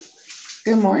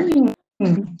Good morning.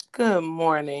 Good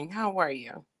morning. How are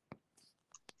you?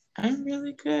 I'm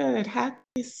really good. Happy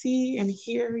to see and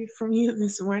hear from you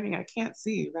this morning. I can't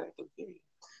see you, but I can hear you.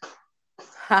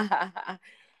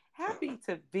 Happy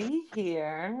to be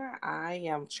here. I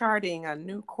am charting a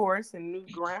new course and new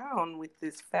ground with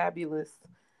this fabulous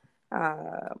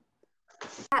uh,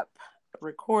 app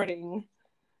recording,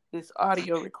 this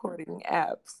audio recording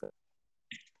app. So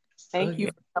Oh, thank you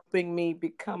yeah. for helping me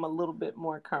become a little bit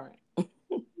more current.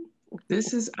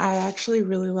 I actually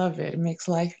really love it. It makes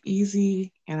life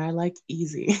easy, and I like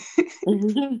easy.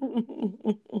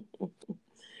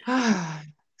 Yes.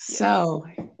 So,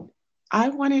 I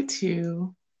wanted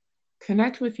to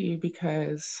connect with you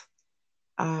because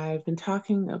I've been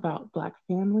talking about Black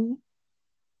family,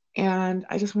 and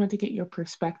I just wanted to get your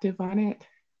perspective on it.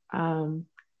 Um,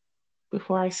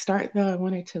 Before I start, though, I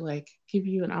wanted to give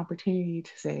you an opportunity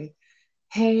to say,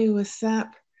 "Hey, what's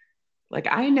up?" Like,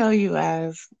 I know you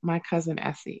as my cousin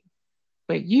Essie,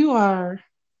 but you are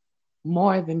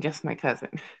more than just my cousin.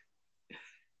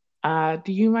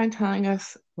 Do you mind telling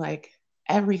us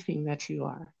everything that you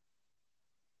are?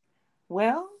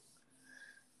 Well,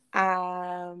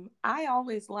 I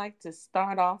always like to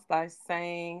start off by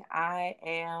saying I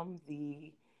am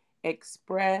the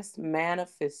express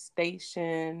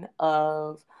manifestation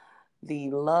of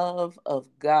the love of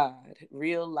God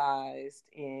realized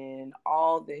in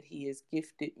all that He has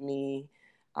gifted me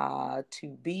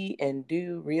to be and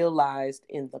do, realized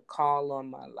in the call on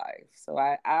my life. So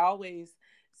I always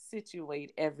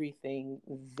situate everything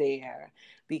there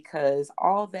because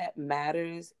all that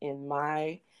matters in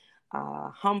my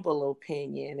humble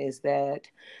opinion is that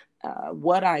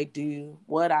what I do,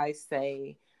 what I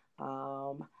say,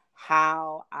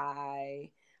 how I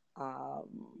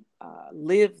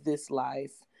live this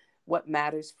life, what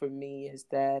matters for me is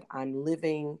that I'm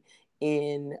living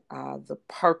in the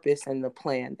purpose and the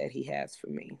plan that He has for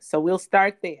me. So we'll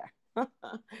start there.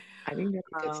 I think that's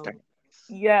a good start. um,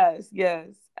 yes, yes.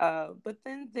 But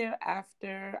then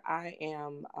thereafter, I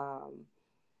am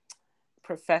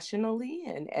professionally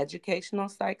an educational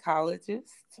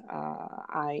psychologist.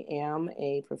 I am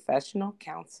a professional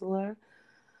counselor.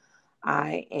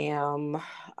 I am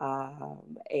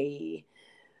a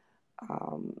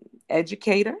um,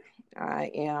 educator.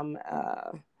 I am,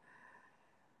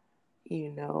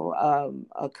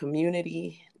 a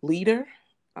community leader,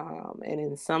 and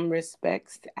in some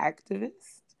respects,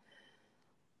 activist.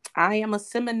 I am a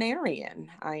seminarian.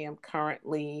 I am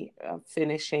currently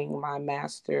finishing my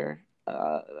Master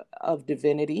of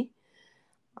Divinity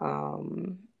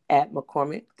at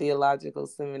McCormick Theological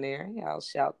Seminary. I'll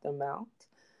shout them out.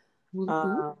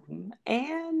 Woohoo.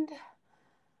 And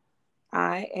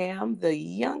I am the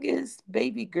youngest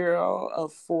baby girl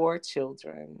of four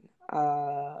children,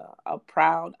 a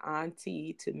proud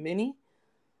auntie to many,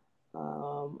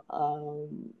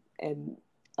 and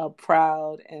a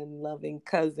proud and loving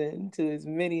cousin to as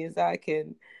many as I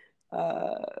can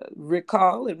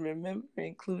recall and remember,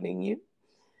 including you.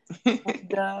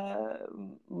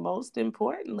 And most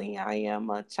importantly, I am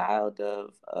a child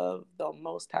of the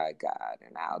Most High God,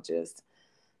 and I'll just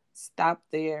stop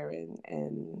there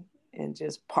and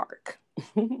just park.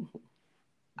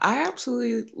 I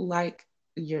absolutely like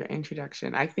your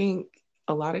introduction. I think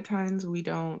a lot of times we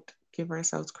don't give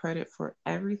ourselves credit for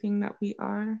everything that we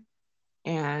are.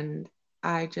 And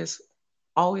I just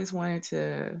always wanted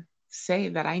to say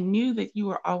that I knew that you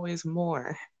were always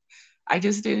more. I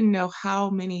just didn't know how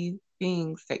many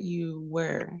things that you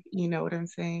were. You know what I'm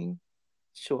saying?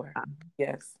 Sure. Um,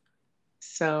 Yes.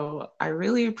 so I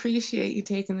really appreciate you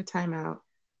taking the time out.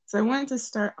 So I wanted to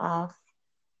start off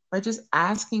by just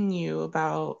asking you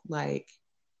about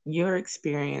your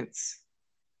experience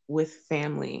with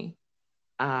family,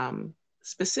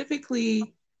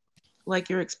 specifically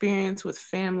your experience with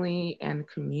family and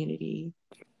community.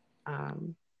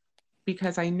 Um,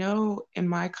 because I know in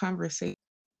my conversation,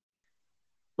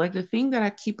 the thing that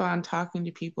I keep on talking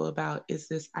to people about is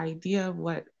this idea of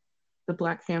what the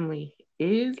Black family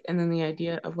is, and then the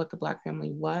idea of what the Black family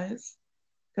was.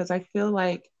 Because I feel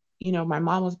my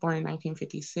mom was born in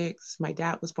 1956, my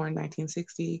dad was born in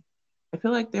 1960. I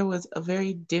feel like there was a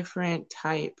very different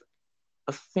type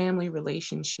of family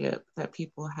relationship that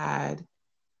people had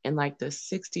in the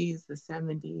 60s, the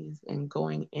 70s, and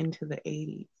going into the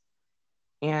 80s.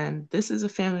 And this is a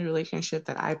family relationship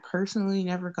that I personally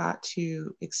never got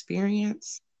to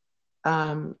experience.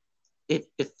 Um, it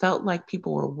felt like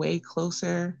people were way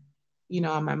closer.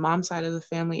 On my mom's side of the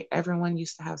family, everyone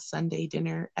used to have Sunday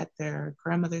dinner at their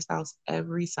grandmother's house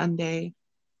every Sunday.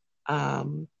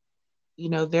 Um,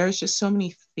 there's just so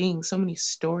many things, so many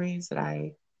stories that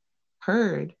I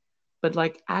heard but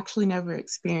like actually never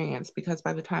experienced, because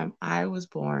by the time I was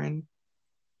born,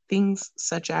 things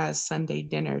such as Sunday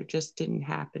dinner just didn't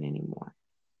happen anymore.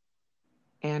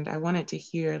 And I wanted to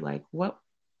hear like what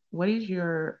is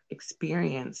your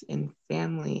experience in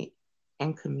family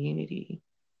and community?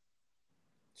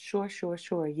 Sure, sure,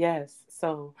 sure. Yes.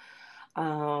 So,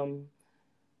 um,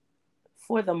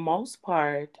 for the most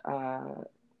part,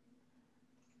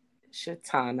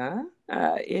 Shatana,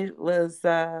 it was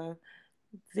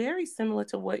very similar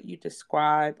to what you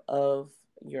describe of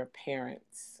your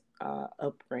parents'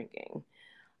 upbringing.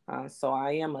 So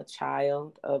I am a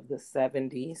child of the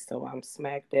 70s, so I'm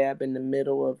smack dab in the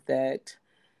middle of that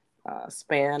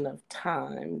span of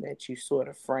time that you sort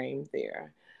of framed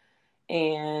there.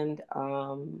 And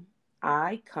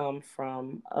I come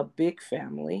from a big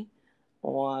family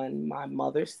on my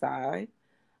mother's side.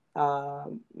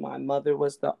 My mother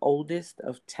was the oldest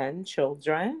of 10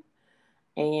 children,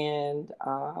 and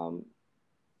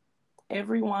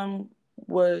everyone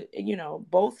was,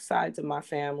 both sides of my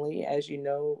family, as you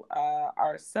know,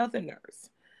 are Southerners.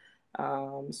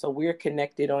 So we're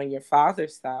connected on your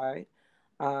father's side.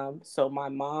 So my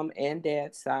mom and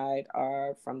dad's side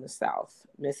are from the South,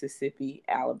 Mississippi,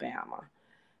 Alabama.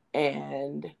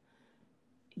 And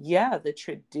yeah, the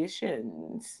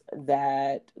traditions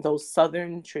that those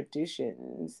Southern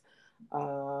traditions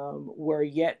were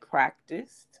yet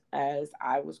practiced as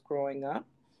I was growing up.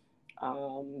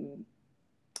 Um,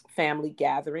 Family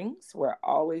gatherings were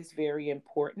always very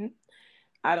important.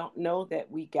 I don't know that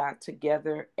we got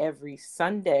together every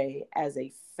Sunday as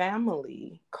a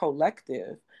family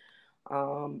collective,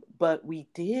 but we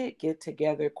did get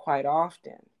together quite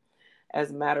often.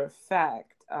 As a matter of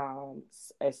fact,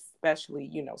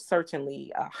 especially,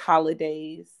 certainly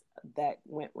holidays that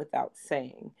went without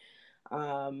saying.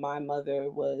 My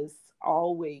mother was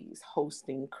always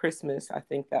hosting Christmas. I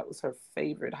think that was her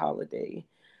favorite holiday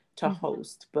to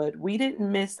host, but we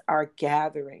didn't miss our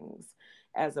gatherings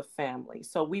as a family.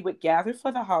 So we would gather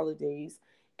for the holidays,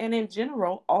 and in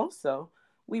general, also,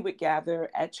 we would gather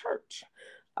at church.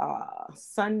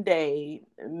 Sunday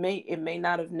it may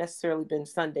not have necessarily been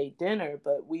Sunday dinner,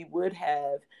 but we would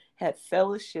have had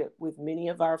fellowship with many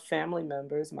of our family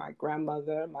members, my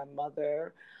grandmother, my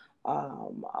mother,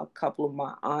 a couple of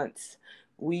my aunts.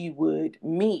 We would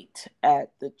meet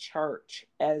at the church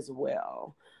as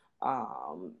well.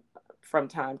 Um, from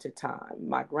time to time.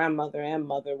 My grandmother and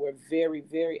mother were very,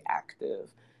 very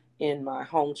active in my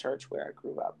home church where I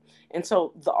grew up. And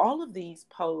so all of these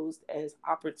posed as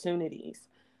opportunities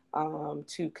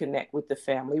to connect with the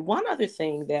family. One other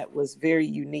thing that was very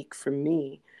unique for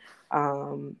me,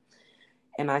 um,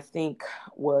 and I think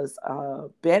was a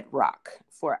bedrock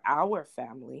for our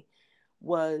family,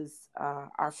 was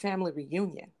our family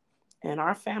reunion. And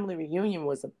our family reunion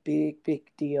was a big,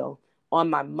 big deal on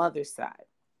my mother's side.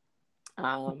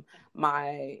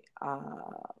 My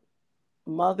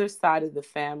mother's side of the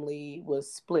family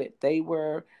was split. They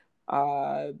were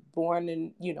born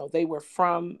in, they were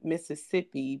from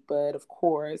Mississippi, but of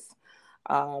course,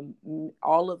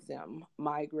 all of them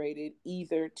migrated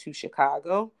either to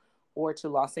Chicago or to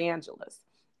Los Angeles.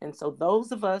 And so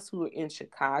those of us who were in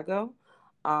Chicago,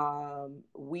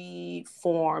 we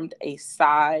formed a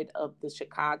side of the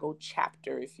Chicago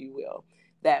chapter, if you will,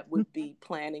 that would be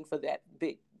planning for that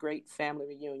big, great family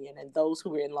reunion. And those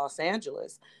who were in Los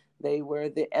Angeles, they were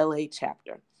the LA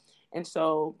chapter. And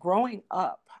so growing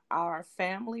up, our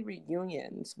family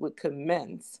reunions would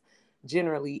commence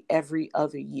generally every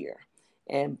other year.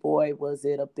 And boy, was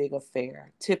it a big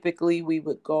affair. Typically, we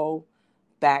would go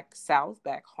back south,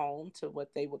 back home to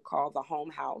what they would call the home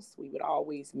house. We would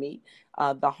always meet.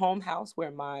 The home house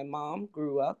where my mom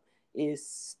grew up is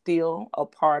still a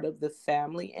part of the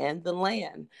family and the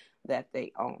land that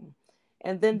they own.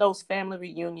 And then those family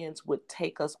reunions would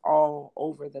take us all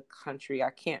over the country. I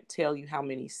can't tell you how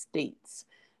many states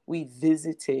we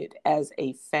visited as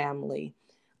a family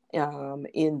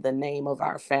in the name of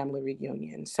our family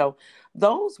reunion. So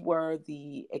those were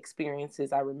the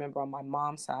experiences I remember on my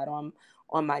mom's side. On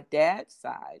my dad's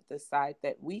side, the side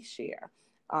that we share,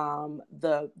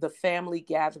 the family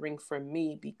gathering for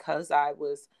me, because I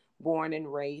was born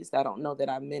and raised. I don't know that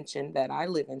I mentioned that I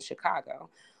live in Chicago,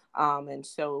 and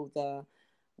so the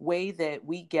way that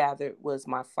we gathered was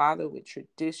my father would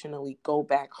traditionally go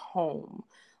back home.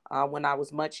 When I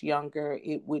was much younger,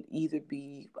 it would either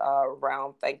be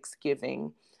around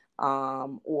Thanksgiving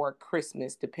or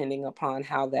Christmas, depending upon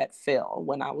how that fell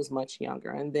when I was much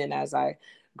younger. And then as I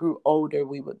grew older,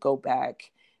 we would go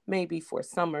back maybe for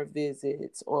summer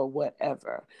visits or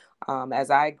whatever. As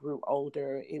I grew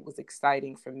older, it was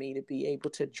exciting for me to be able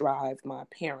to drive my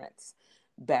parents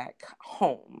back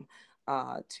home.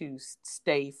 to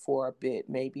stay for a bit,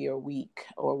 maybe a week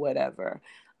or whatever,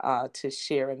 to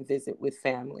share and visit with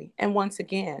family. And once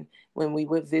again, when we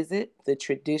would visit, the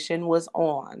tradition was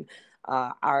on.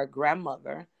 Our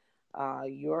grandmother,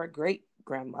 your great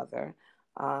grandmother,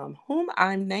 whom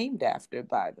I'm named after,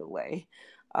 by the way.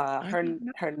 I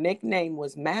Her nickname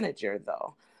was Manager,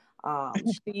 though.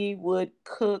 She would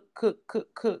cook,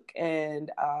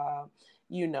 and our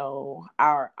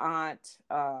aunt,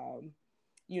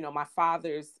 my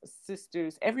father's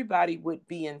sisters, everybody would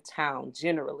be in town,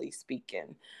 generally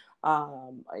speaking.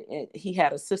 He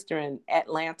had a sister in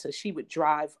Atlanta. She would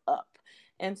drive up.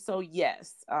 And so,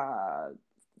 yes,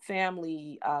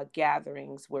 family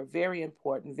gatherings were very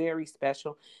important, very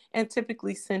special, and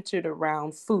typically centered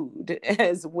around food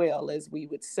as well, as we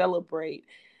would celebrate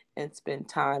and spend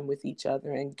time with each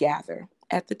other and gather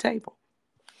at the table.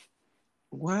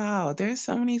 Wow, there's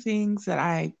so many things that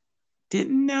I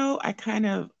didn't know. I kind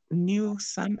of knew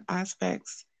some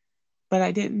aspects, but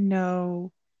I didn't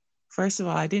know. First of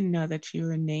all, I didn't know that you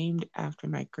were named after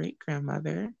my great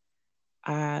grandmother.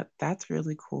 That's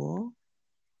really cool.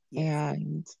 Yes.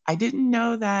 And I didn't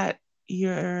know that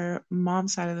your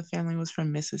mom's side of the family was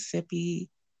from Mississippi.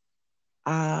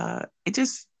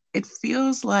 It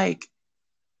feels like,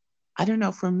 I don't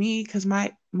know, for me, because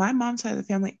my mom's side of the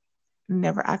family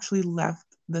never actually left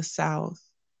the South.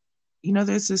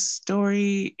 There's this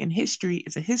story in history.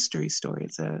 It's a history story.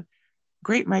 It's a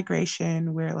great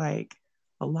migration where like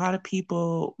a lot of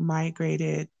people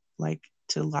migrated like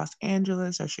to Los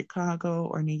Angeles or Chicago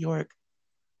or New York.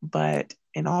 But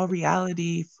in all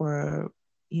reality, for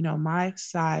my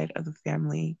side of the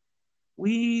family,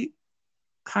 we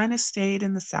kind of stayed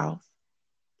in the South.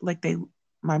 Like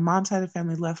my mom's side of the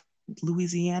family left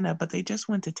Louisiana, but they just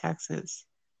went to Texas.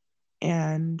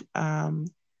 And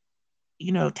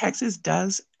Texas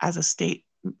does as a state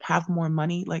have more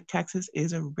money. Like Texas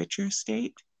is a richer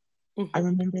state. I Mm-hmm.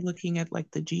 remember looking at like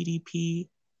the GDP,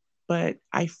 but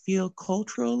I feel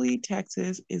culturally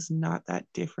Texas is not that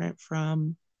different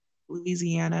from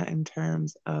Louisiana in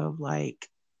terms of like,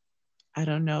 I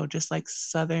don't know, just like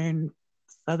southern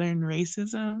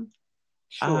racism.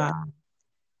 Sure. Um,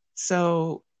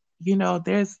 so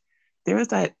there's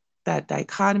that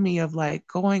dichotomy of like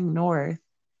going north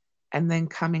and then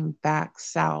coming back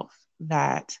south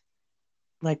that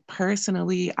like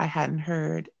personally I hadn't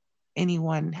heard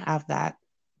anyone have that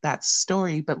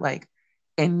story, but like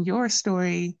in your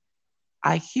story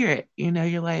I hear it.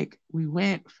 You're like, we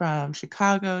went from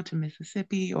Chicago to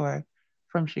Mississippi, or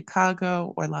from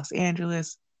Chicago or Los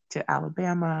Angeles to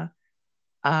Alabama.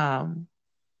 Um,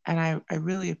 and I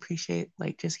really appreciate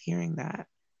like just hearing that.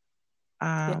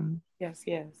 Yes, Um, yes,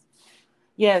 yes.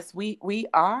 Yes, we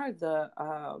are the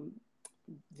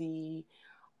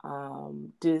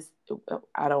dis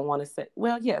I don't want to say,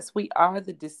 well, yes, we are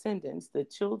the descendants, the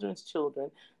children's children.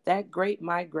 That great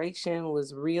migration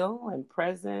was real and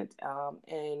present,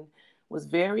 and was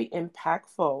very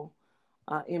impactful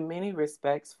in many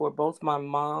respects for both my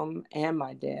mom and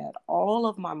my dad. All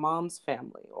of my mom's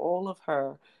family, all of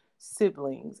her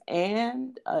siblings,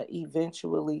 and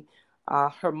eventually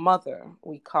her mother.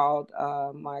 We called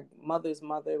my mother's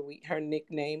mother, her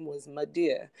nickname was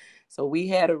Madia. So we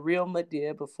had a real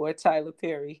Madia before Tyler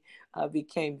Perry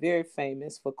became very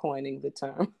famous for coining the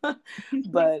term.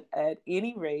 But at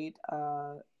any rate,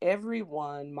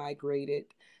 everyone migrated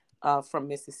from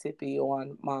Mississippi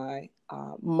on my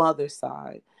mother's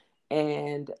side.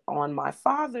 And on my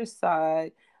father's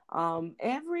side,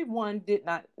 everyone did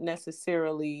not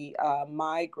necessarily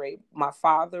migrate. My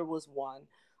father was one.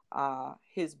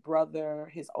 His brother,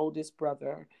 his oldest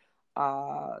brother,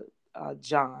 uh,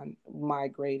 John,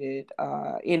 migrated,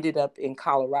 ended up in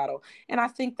Colorado. And I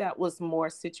think that was more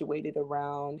situated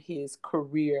around his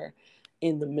career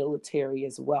in the military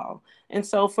as well. And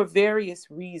so, for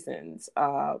various reasons,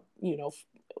 our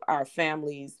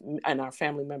families and our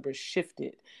family members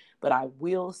shifted. But I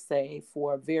will say,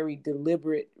 for a very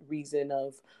deliberate reason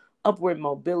of upward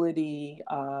mobility,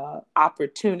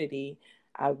 opportunity,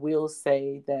 I will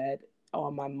say that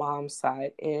on my mom's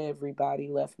side, everybody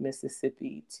left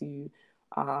Mississippi to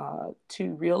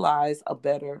realize a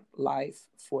better life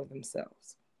for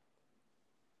themselves.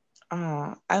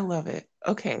 I love it.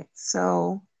 Okay,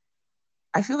 so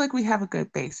I feel like we have a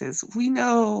good basis. We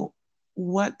know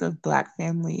what the Black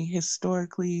family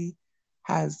historically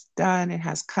has done and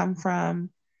has come from.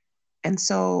 And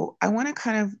so I want to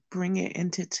kind of bring it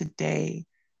into today.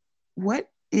 What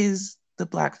is the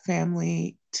Black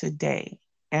family today?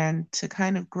 And to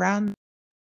kind of ground,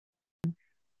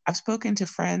 I've spoken to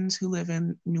friends who live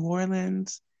in New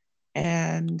Orleans,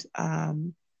 and,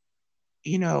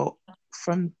 you know,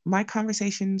 from my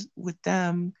conversations with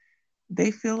them,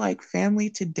 they feel like family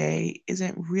today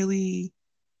isn't really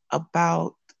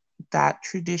about that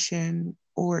tradition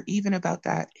or even about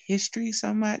that history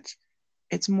so much.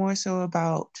 It's more so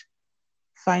about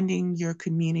finding your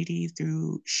community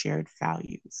through shared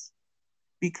values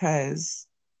because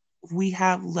we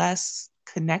have less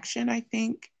connection, I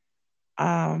think.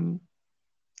 Um,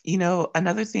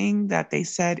 another thing that they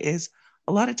said is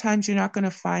a lot of times you're not going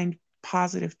to find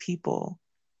positive people.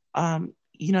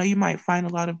 You might find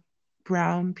a lot of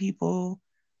brown people,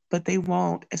 but they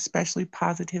won't especially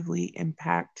positively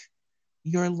impact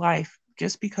your life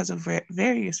just because of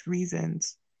various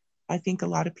reasons. I think a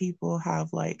lot of people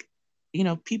have, like,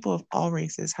 people of all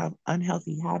races have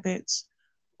unhealthy habits,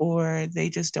 or they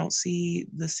just don't see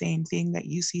the same thing that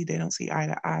you see. They don't see eye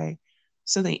to eye.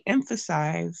 So they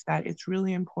emphasize that it's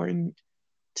really important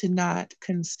to not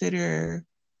consider,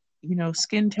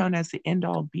 skin tone as the end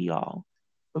all be all,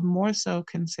 but more so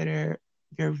consider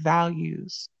your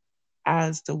values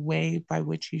as the way by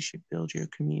which you should build your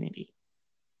community.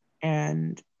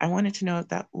 And I wanted to know if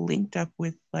that linked up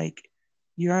with like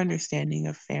your understanding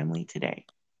of family today.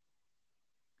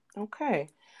 Okay.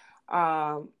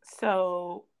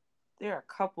 So there are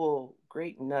a couple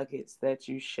great nuggets that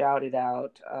you shouted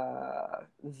out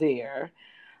there,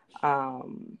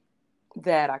 um,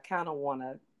 that I kind of want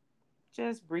to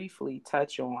just briefly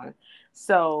touch on.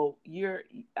 So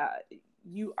uh,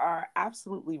 you are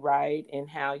absolutely right in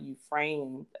how you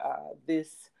framed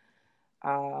this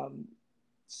um,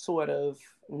 sort of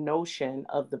notion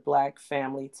of the Black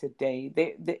family today.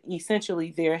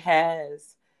 Essentially, there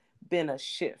has been a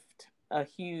shift, a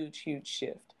huge, huge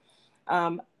shift.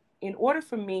 Um, in order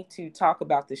for me to talk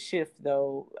about the shift,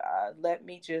 though, let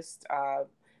me just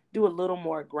do a little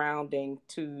more grounding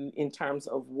to in terms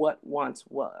of what once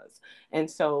was. And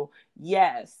so,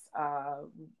 yes,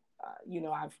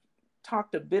 I've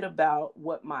talked a bit about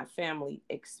what my family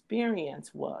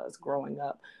experience was growing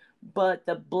up, but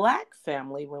the Black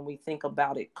family, when we think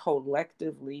about it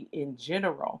collectively in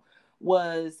general,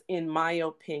 was, in my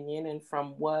opinion, and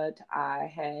from what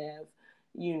I have,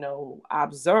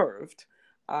 observed,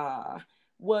 uh,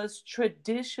 was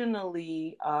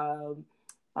traditionally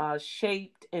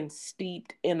shaped and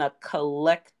steeped in a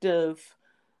collective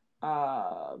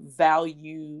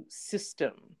value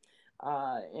system.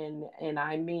 And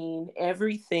I mean,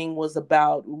 everything was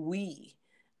about we.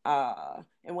 And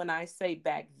when I say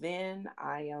back then,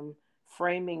 I am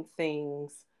framing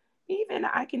things. Even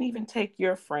I can even take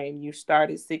your frame. You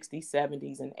started 60s,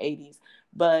 70s, and 80s,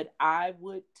 but I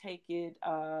would take it,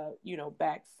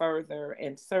 back further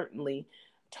and certainly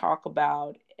talk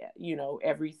about,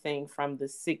 everything from the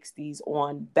 60s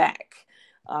on back.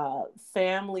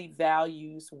 Family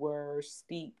values were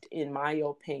steeped, in my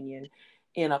opinion,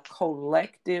 in a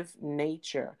collective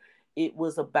nature. It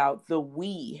was about the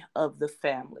we of the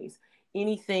families.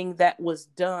 Anything that was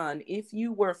done, if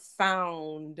you were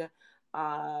found,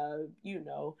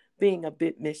 being a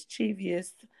bit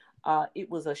mischievous, it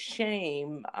was a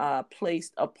shame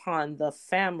placed upon the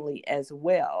family as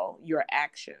well, your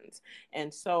actions.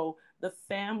 And so the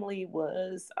family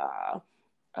was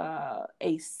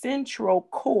a central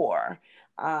core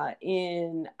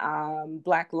in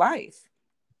Black life.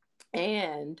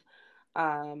 And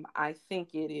I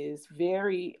think it is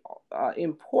very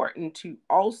important to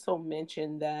also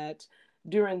mention that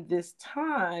during this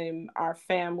time, our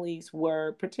families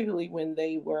were, particularly when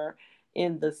they were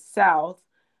in the South,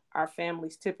 our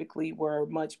families typically were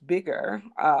much bigger.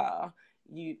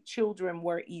 Children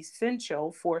were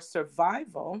essential for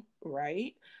survival,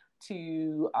 right?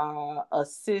 To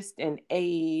assist and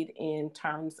aid in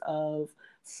terms of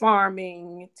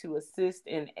farming, to assist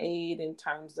and aid in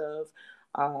terms of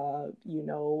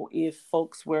if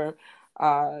folks were,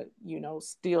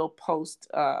 still post,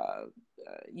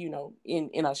 in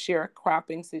a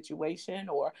sharecropping situation,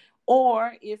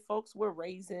 or if folks were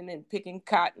raising and picking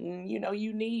cotton,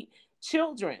 you need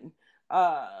children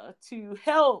to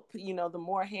help. The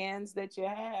more hands that you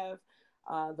have,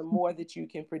 the more that you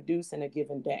can produce in a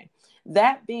given day.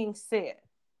 That being said,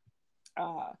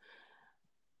 uh,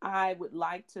 I would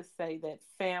like to say that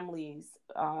families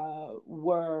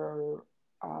were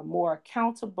more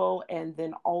accountable, and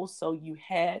then also you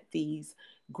had these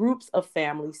groups of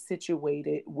families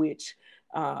situated, which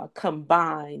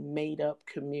combined made up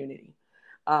community.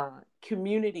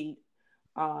 Community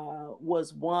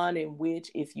was one in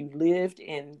which, if you lived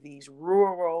in these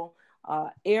rural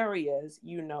areas,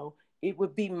 it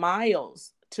would be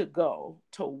miles to go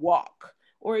to walk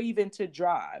or even to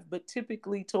drive, but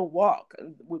typically to walk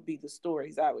would be the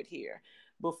stories I would hear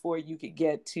before you could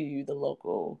get to the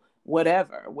local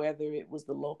whatever, whether it was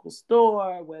the local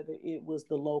store, whether it was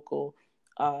the local,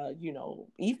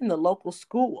 even the local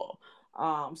school.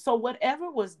 So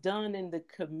whatever was done in the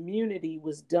community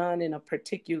was done in a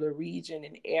particular region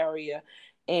and area,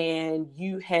 and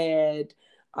you had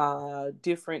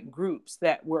different groups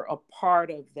that were a part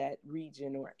of that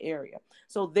region or area.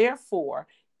 So therefore,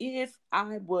 if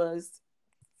I was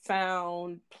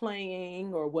found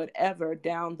playing or whatever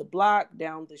down the block,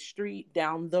 down the street,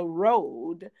 down the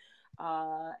road,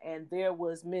 and there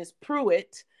was Miss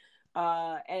Pruitt,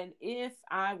 and if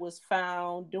I was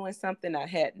found doing something I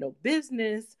had no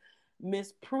business,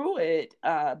 Miss Pruitt,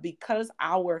 because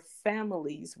our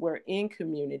families were in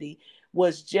community,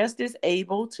 was just as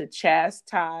able to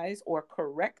chastise or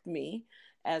correct me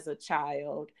as a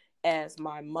child as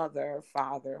my mother,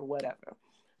 father, whatever.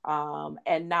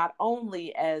 And not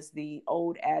only, as the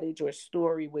old adage or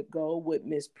story would go, would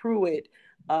Miss Pruitt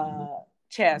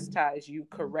chastise you,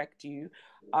 correct you,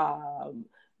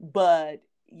 but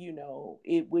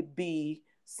it would be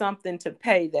something to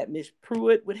pay that Miss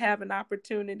Pruitt would have an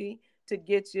opportunity to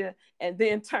get you, and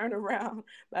then turn around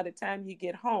by the time you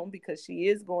get home, because she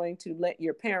is going to let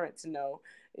your parents know.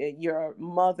 Your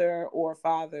mother or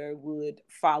father would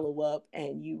follow up,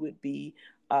 and you would be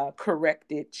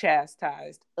corrected,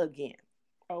 chastised again.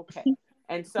 Okay.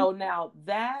 And so now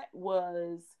that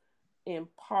was in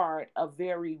part a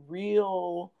very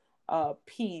real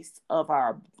piece of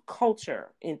our culture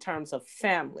in terms of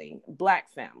family, Black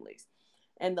families.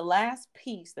 And the last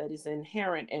piece that is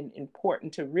inherent and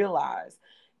important to realize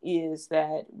is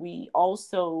that we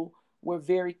also were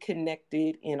very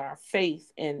connected in our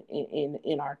faith and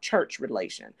in our church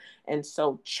relation. And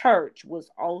so church was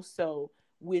also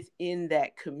within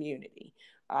that community,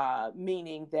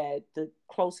 meaning that the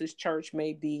closest church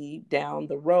may be down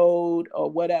the road or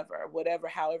whatever,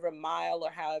 however mile or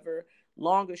however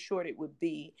long or short it would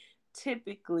be.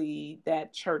 Typically,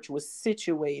 that church was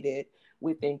situated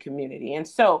within community. And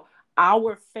so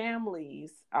our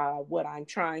families, what I'm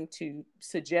trying to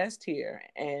suggest here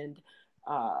and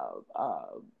uh, uh,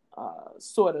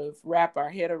 sort of wrap our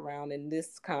head around in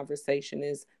this conversation,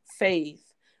 is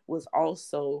faith was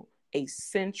also a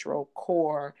central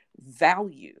core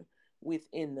value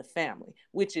within the family,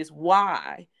 which is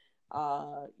why,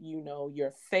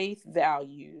 your faith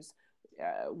values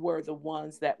were the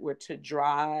ones that were to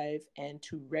drive and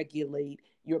to regulate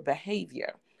your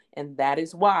behavior. And that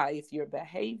is why, if your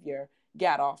behavior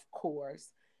got off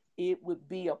course, it would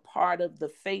be a part of the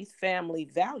faith family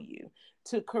value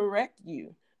to correct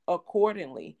you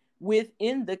accordingly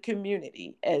within the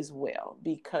community as well,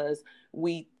 because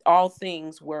we all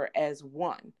things were as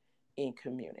one in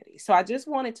community. So I just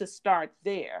wanted to start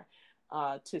there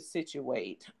to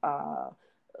situate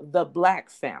the Black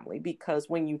family, because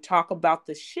when you talk about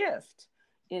the shift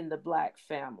in the Black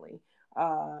family,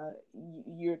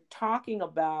 you're talking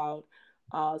about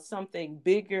something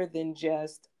bigger than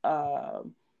just a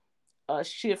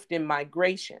shift in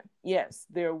migration. Yes,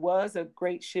 there was a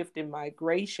great shift in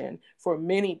migration for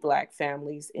many Black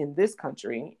families in this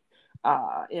country,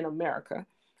 in America,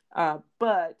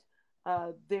 but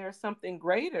there's something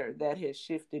greater that has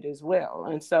shifted as well.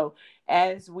 And so,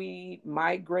 as we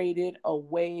migrated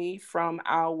away from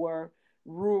our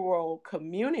rural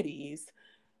communities,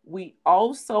 we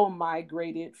also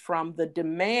migrated from the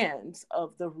demands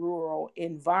of the rural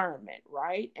environment,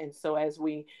 right? And so as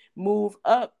we move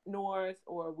up north,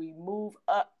 or we move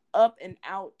up and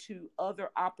out to other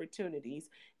opportunities,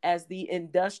 as the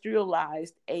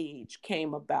industrialized age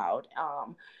came about,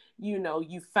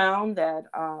 you found that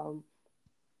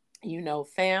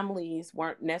families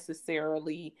weren't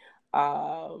necessarily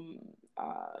um,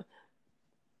 uh,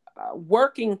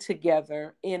 working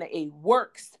together in a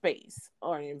workspace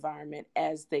or an environment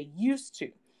as they used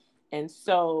to. And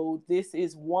so this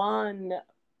is one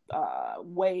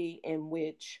way in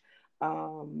which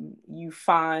you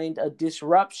find a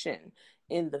disruption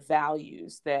in the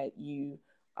values that you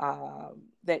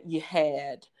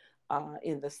had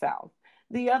in the South.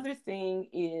 The other thing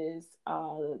is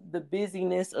the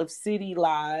busyness of city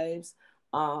lives.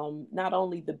 Not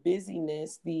only the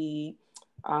busyness, the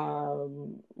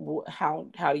how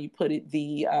do you put it,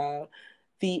 the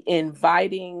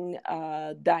inviting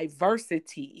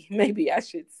diversity, maybe I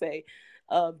should say,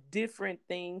 of different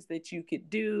things that you could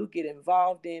do, get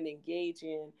involved in, engage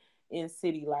in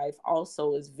city life,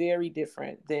 also is very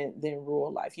different than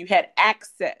rural life. You had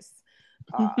access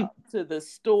to the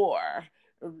store,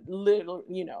 little,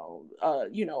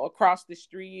 across the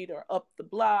street or up the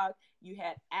block. You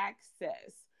had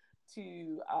access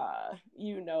to,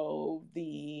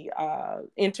 the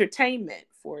entertainment,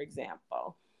 for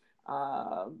example.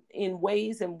 in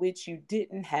ways in which you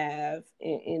didn't have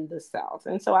in the South.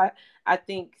 And so I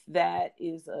think that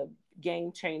is a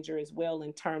game changer as well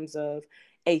in terms of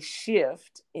a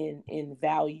shift in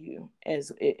value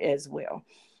as well.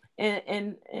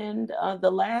 And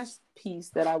the last piece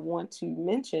that I want to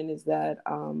mention is that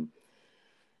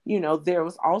there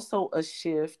was also a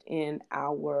shift in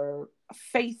our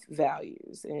faith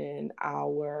values and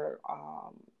our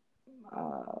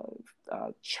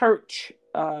church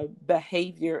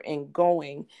behavior and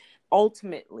going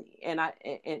ultimately. And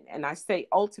I say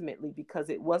ultimately because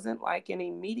it wasn't like an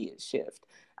immediate shift.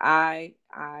 I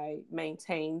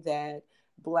maintain that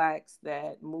Blacks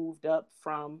that moved up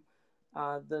from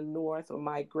the North or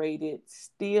migrated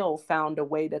still found a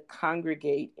way to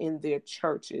congregate in their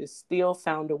churches, still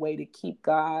found a way to keep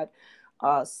God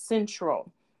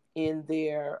central in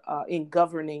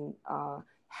governing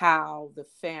how the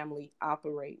family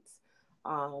operates.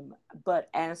 But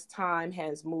as time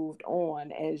has moved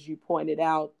on, as you pointed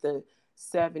out, the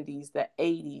 70s, the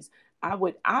 80s, I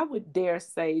would dare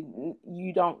say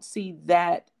you don't see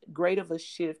that great of a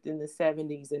shift in the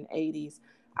 70s and 80s.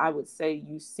 I would say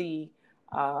you see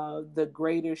the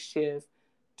greater shift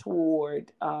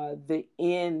toward the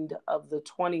end of the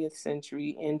 20th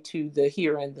century into the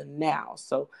here and the now.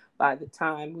 So by the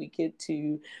time we get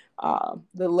to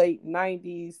the late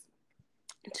 90s,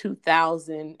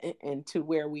 2000, and to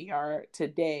where we are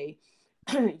today,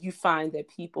 you find that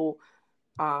people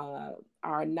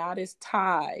are not as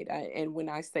tied. And when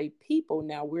I say people,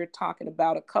 now we're talking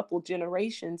about a couple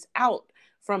generations out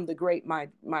from the Great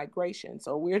Migration.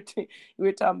 So we're talking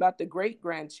about the great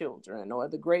grandchildren or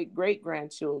the great great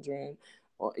grandchildren,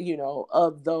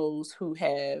 of those who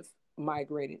have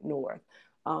migrated north.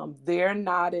 They're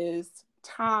not as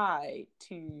tied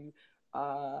to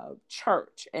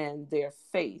church and their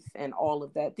faith and all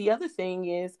of that. The other thing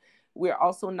is we're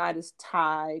also not as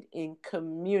tied in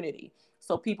community.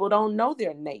 So people don't know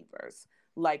their neighbors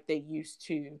like they used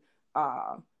to,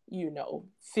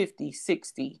 50,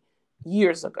 60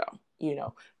 years ago.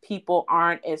 People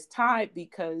aren't as tied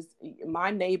because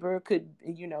my neighbor could,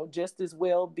 just as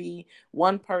well be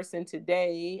one person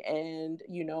today. And,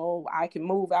 I can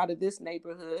move out of this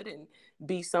neighborhood and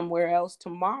be somewhere else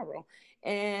tomorrow.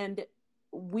 And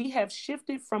we have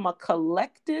shifted from a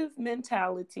collective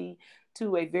mentality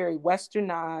to a very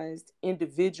westernized,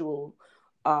 individualistic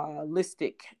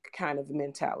kind of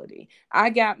mentality. I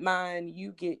got mine,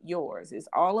 you get yours. It's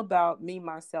all about me,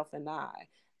 myself, and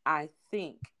I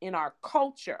think in our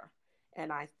culture,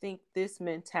 and I think this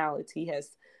mentality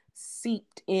has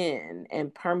seeped in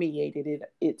and permeated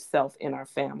itself in our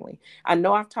family. I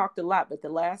know I've talked a lot, but the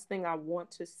last thing I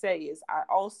want to say is I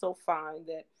also find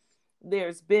that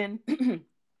there's been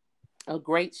a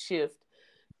great shift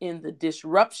in the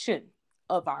disruption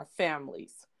of our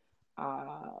families,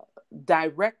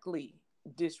 directly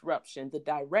the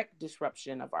direct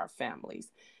disruption of our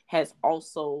families has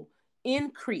also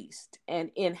increased and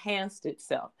enhanced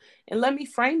itself. And let me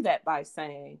frame that by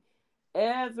saying,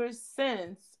 ever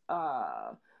since,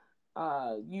 the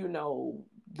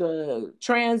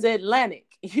transatlantic,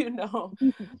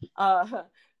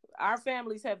 our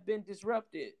families have been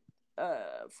disrupted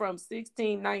from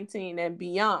 1619 and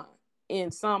beyond in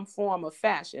some form or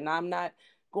fashion. I'm not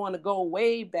going to go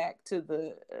way back to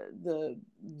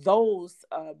those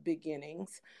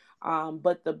beginnings,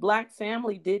 but the Black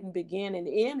family didn't begin and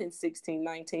end in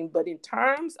 1619. But in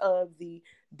terms of the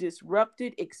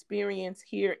disrupted experience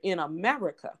here in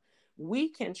America, we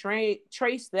can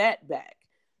trace that back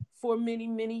for many,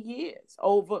 many years,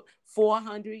 over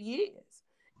 400 years.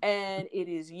 And it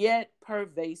is yet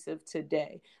pervasive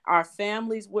today. Our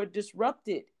families were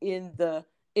disrupted in the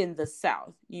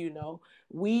South.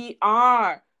 We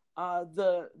are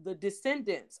the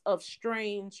descendants of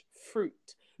strange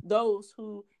fruit, those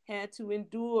who had to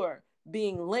endure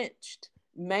being lynched,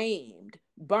 maimed,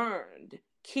 burned,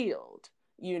 killed.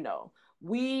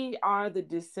 We are the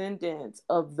descendants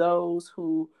of those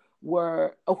who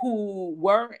were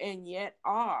and yet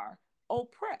are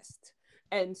oppressed.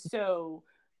 And so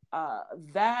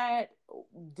that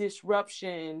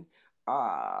disruption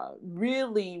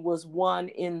really was one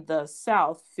in the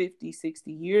South 50,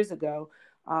 60 years ago,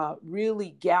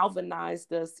 really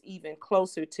galvanized us even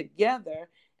closer together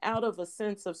out of a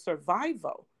sense of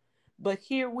survival. But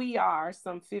here we are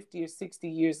some 50 or 60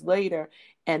 years later,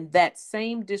 and that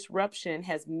same disruption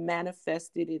has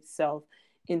manifested itself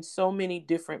in so many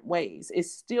different ways.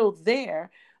 It's still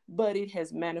there, but it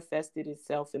has manifested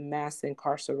itself in mass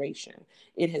incarceration.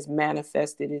 It has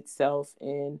manifested itself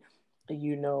in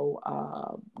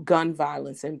gun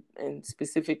violence, and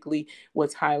specifically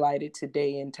what's highlighted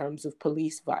today in terms of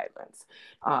police violence.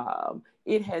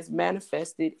 It has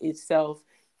manifested itself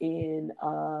in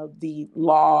the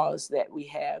laws that we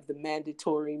have, the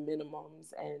mandatory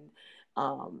minimums,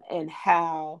 and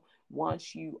how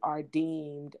once you are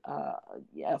deemed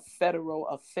a federal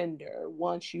offender,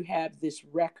 once you have this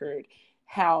record,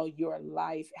 how your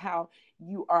life, how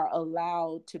you are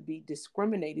allowed to be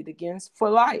discriminated against for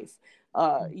life,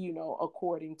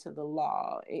 according to the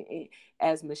law.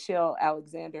 As Michelle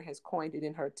Alexander has coined it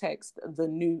in her text, the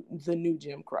new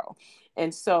Jim Crow.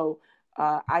 And so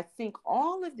I think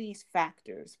all of these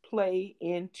factors play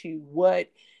into what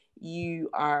you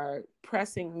are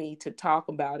pressing me to talk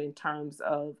about in terms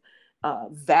of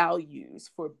values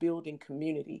for building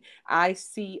community. I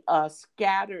see a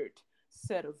scattered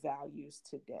set of values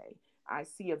today. I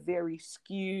see a very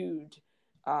skewed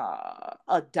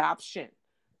adoption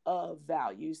of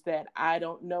values that I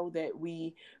don't know that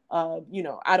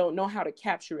I don't know how to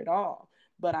capture it all,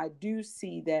 but I do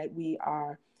see that we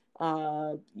are,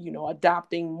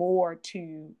 adopting more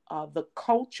to the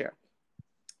culture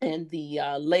and the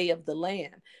lay of the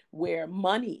land, where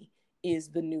money is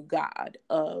the new god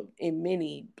in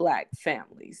many Black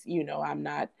families. I'm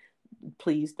not,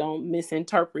 please don't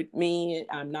misinterpret me.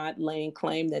 I'm not laying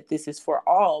claim that this is for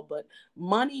all, but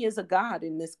money is a god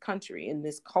in this country, in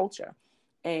this culture.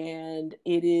 And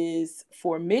it is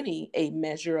for many a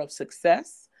measure of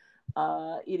success.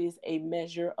 It is a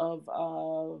measure of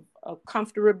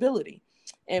comfortability.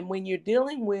 And when you're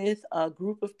dealing with a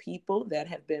group of people that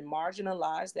have been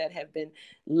marginalized, that have been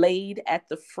laid at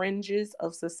the fringes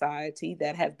of society,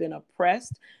 that have been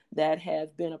oppressed,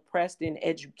 in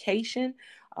education,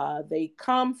 they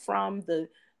come from the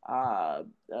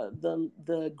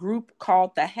group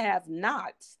called the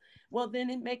have-nots. Well, then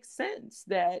it makes sense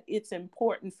that it's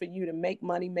important for you to make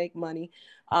money,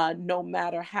 no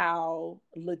matter how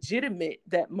legitimate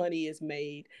that money is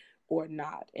made or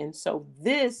not. And so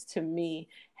this, to me,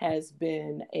 has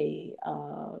been a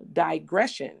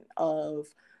digression of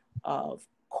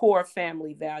core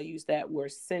family values that were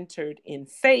centered in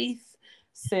faith,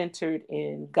 centered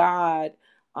in God,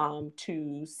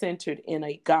 to centered in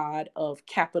a God of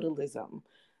capitalism,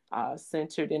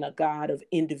 centered in a God of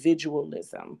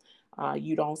individualism.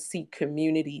 You don't see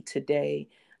community today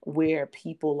where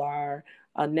people are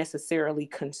necessarily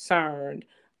concerned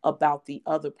about the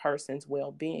other person's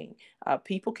well-being.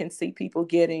 People can see people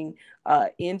getting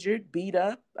injured, beat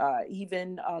up,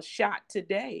 even shot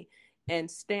today, and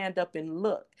stand up and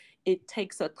look. It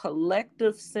takes a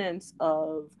collective sense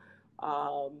of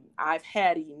I've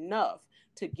had enough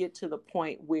to get to the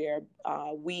point where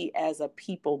we as a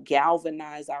people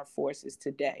galvanize our forces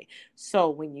today. So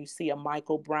when you see a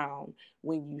Michael Brown,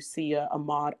 when you see a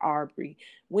Ahmaud Arbery,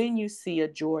 when you see a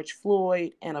George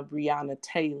Floyd and a Breonna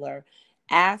Taylor,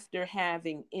 after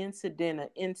having incident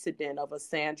of a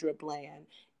Sandra Bland,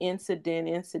 incident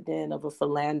of a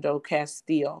Philando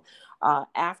Castile,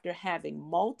 after having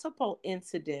multiple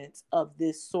incidents of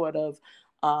this sort of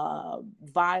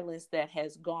violence that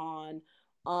has gone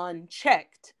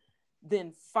unchecked,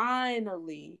 then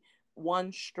finally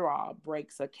one straw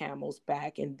breaks a camel's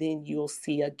back, and then you'll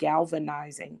see a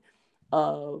galvanizing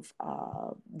of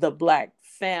the Black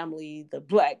family, the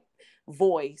Black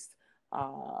voice,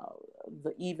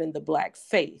 even the Black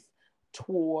faith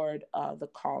toward the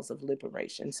cause of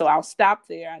liberation. So I'll stop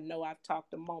there. I know I've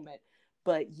talked a moment,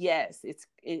 but yes,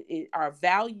 our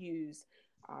values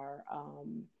are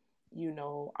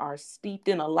are steeped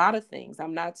in a lot of things.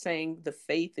 I'm not saying the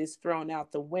faith is thrown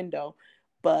out the window,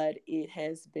 but it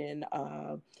has been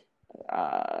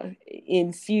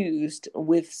infused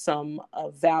with some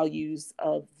values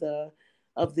of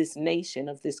this nation,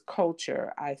 of this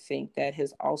culture. I think that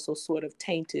has also sort of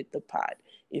tainted the pot,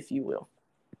 if you will.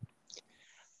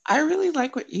 I really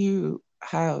like what you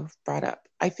have brought up.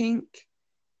 I think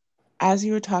as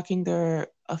you were talking, there are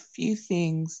a few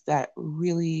things that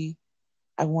really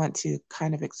I want to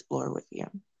kind of explore with you.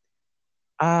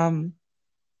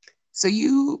 So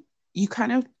you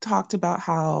kind of talked about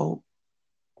how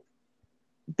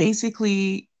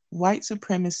basically white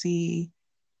supremacy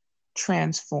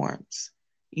transforms.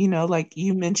 Like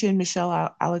you mentioned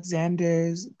Michelle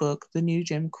Alexander's book, The New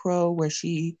Jim Crow, where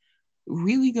she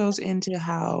really goes into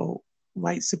how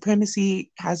white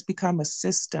supremacy has become a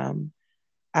system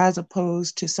as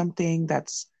opposed to something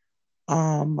that's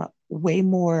way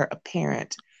more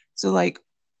apparent. So like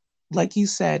you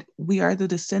said, we are the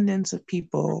descendants of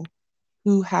people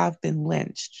who have been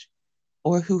lynched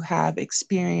or who have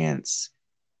experienced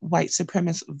white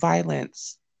supremacist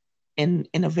violence in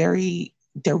a very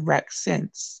direct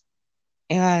sense.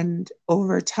 And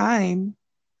over time,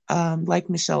 like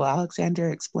Michelle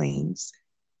Alexander explains,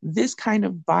 this kind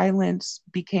of violence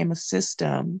became a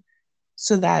system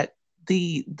so that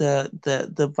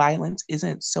the violence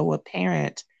isn't so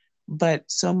apparent, but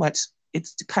so much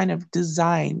it's kind of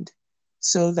designed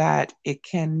so that it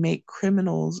can make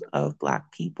criminals of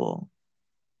Black people.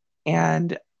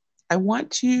 And I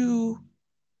want to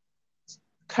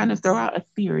kind of throw out a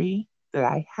theory that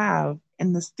I have,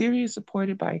 and this theory is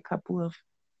supported by a couple of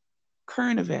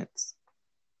current events.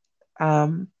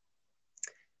 Um,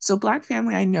 so, Black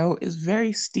family, I know, is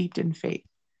very steeped in faith.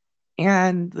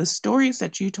 And the stories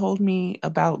that you told me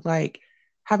about, like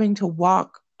having to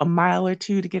walk a mile or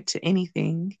two to get to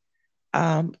anything,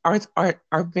 are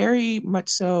very much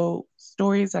so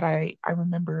stories that I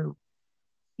remember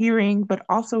hearing, but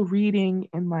also reading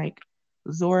in like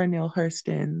Zora Neale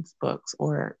Hurston's books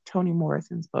or Toni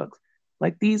Morrison's books.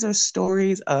 Like these are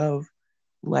stories of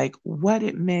like what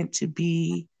it meant to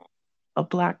be a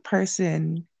Black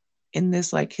person in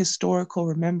this like historical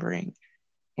remembering.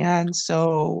 And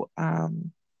so,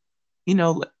 you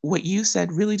know, what you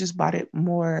said really just brought it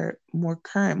more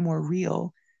current, more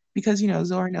real, because you know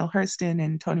Zora Neale Hurston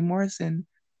and Toni Morrison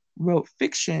wrote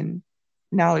fiction.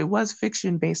 Now it was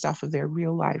fiction based off of their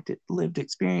real life lived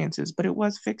experiences, but it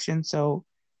was fiction, so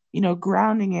you know,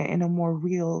 grounding it in a more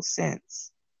real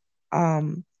sense.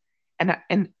 Um,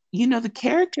 and you know, the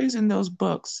characters in those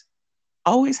books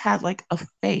always had like a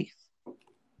faith,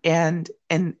 and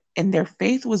their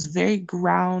faith was very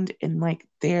ground in like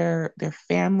their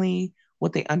family,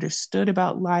 what they understood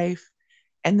about life,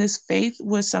 and this faith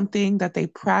was something that they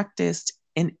practiced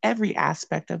in every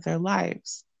aspect of their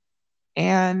lives.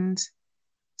 And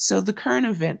so the current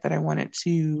event that I wanted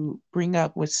to bring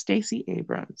up was Stacey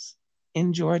Abrams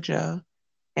in Georgia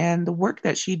and the work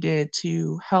that she did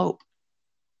to help,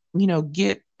 you know,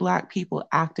 get Black people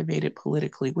activated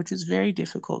politically, which is very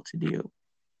difficult to do.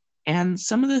 And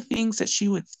some of the things that she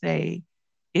would say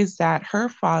is that her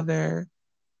father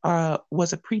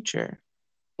was a preacher.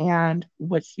 And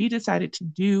what she decided to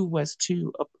do was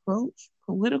to approach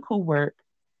political work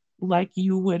like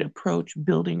you would approach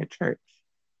building a church.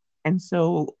 And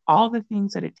so all the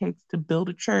things that it takes to build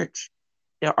a church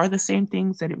there are the same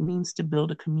things that it means to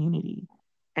build a community.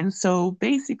 And so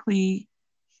basically,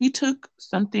 she took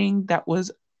something that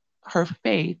was her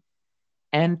faith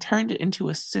and turned it into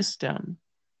a system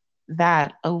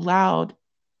that allowed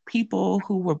people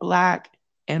who were Black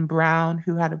and Brown,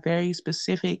 who had a very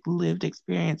specific lived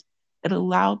experience, it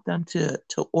allowed them to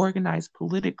organize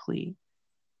politically.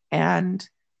 And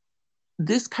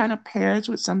this kind of pairs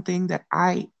with something that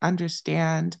I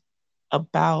understand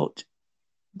about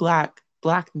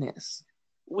Blackness,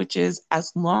 which is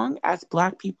as long as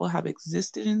Black people have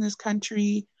existed in this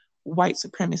country, white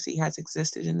supremacy has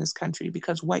existed in this country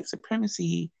because white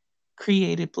supremacy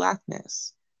created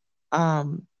Blackness.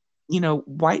 um, you know,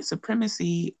 white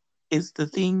supremacy is the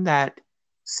thing that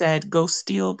said go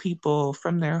steal people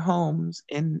from their homes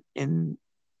in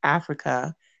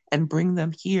Africa and bring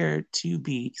them here to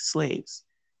be slaves.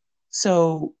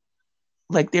 So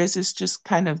like there's this just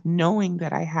kind of knowing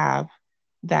that I have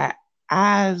that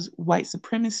as white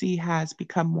supremacy has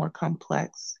become more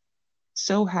complex,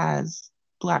 so has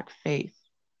Black faith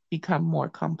become more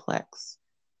complex.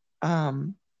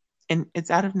 Um, and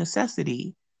it's out of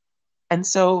necessity. And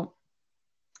so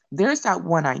there's that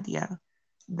one idea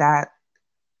that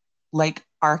like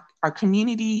our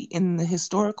community in the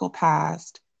historical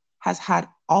past has had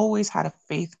always had a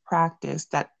faith practice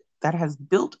that has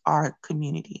built our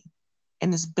community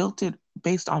and has built it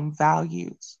based on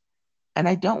values. And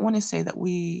I don't want to say that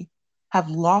we have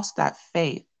lost that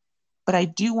faith, but I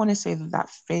do want to say that that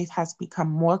faith has become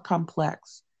more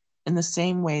complex in the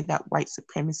same way that white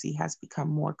supremacy has become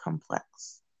more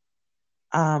complex.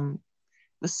 um,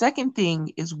 the second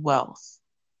thing is wealth,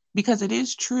 because it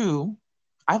is true.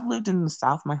 I've lived in the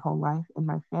South my whole life, and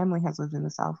my family has lived in the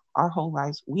South our whole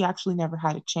lives. We actually never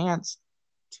had a chance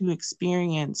to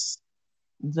experience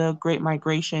the Great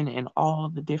Migration and all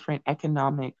the different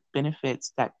economic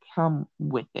benefits that come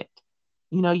with it.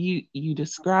 You know, you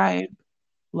describe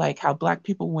like how Black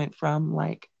people went from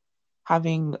like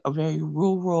having a very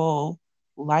rural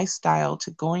lifestyle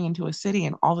to going into a city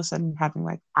and all of a sudden having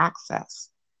like access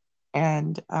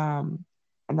and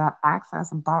that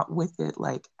access brought with it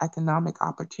like economic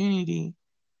opportunity.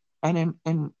 And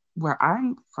in where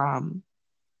I'm from,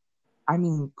 I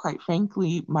mean, quite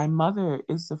frankly, my mother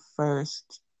is the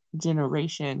first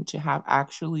generation to have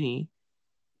actually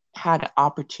had an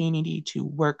opportunity to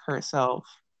work herself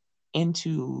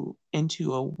into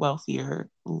a wealthier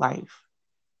life.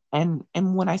 And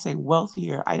when I say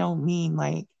wealthier, I don't mean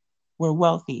like we're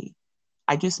wealthy.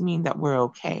 I just mean that we're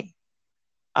okay.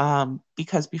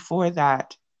 Because before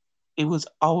that, it was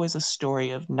always a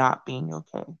story of not being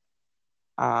okay.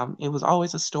 It was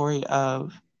always a story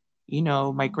of,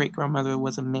 my great grandmother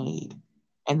was a maid.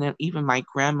 And then even my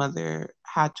grandmother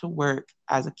had to work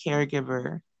as a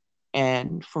caregiver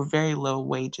and for very low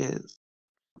wages,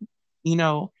 you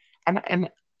know, and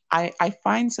I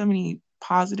find so many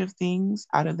positive things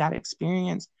out of that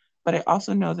experience, but I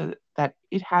also know that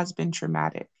it has been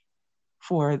traumatic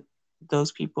for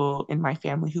those people in my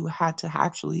family who had to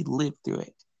actually live through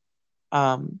it.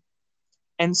 Um,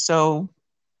 and so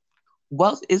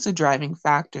wealth is a driving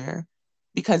factor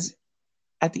because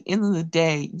at the end of the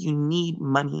day, you need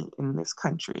money in this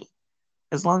country.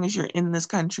 As long as you're in this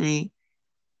country,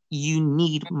 you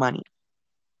need money.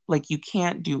 Like you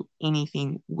can't do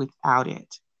anything without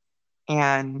it.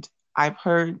 And I've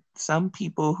heard some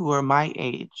people who are my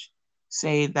age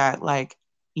say that, like,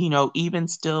 even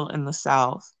still in the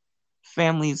South,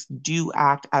 families do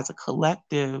act as a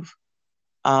collective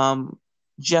um,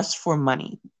 just for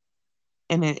money.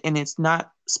 And it's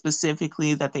not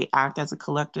specifically that they act as a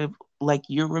collective like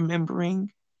you're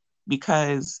remembering,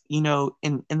 because in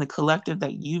the collective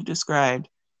that you've described,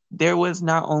 there was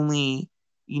not only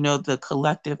the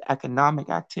collective economic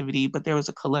activity, but there was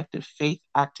a collective faith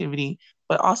activity,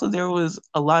 but also there was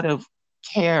a lot of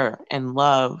care and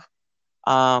love,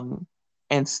 um,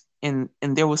 and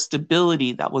there was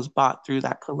stability that was bought through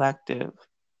that collective.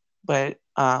 But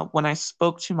when I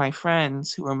spoke to my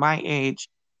friends who are my age,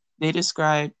 they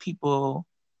described people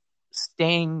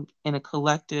staying in a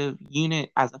collective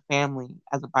unit as a family,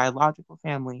 as a biological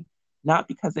family, not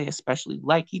because they especially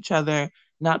like each other,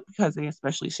 not because they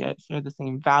especially share the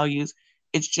same values.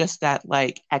 It's just that,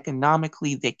 like,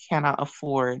 economically, they cannot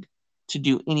afford to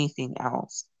do anything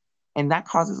else. And that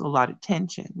causes a lot of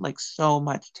tension, like so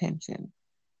much tension.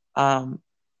 Um,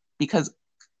 because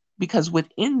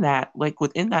within that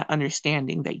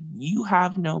understanding that you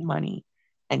have no money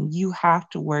and you have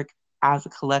to work as a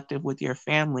collective with your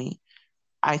family,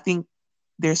 I think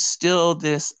there's still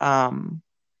this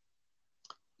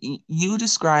you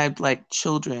described like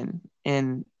children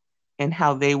and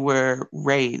how they were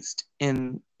raised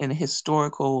in a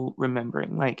historical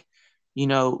remembering, like,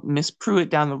 Miss Pruitt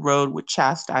down the road would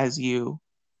chastise you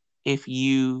if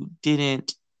you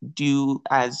didn't do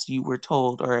as you were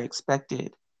told or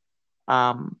expected.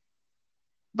 um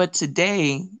but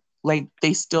today, like,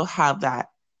 they still have that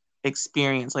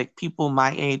experience, like people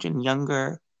my age and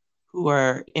younger who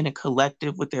are in a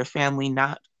collective with their family,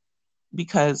 not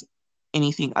because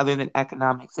anything other than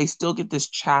economics. They still get this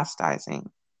chastising.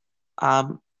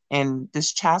 And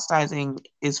this chastising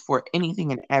is for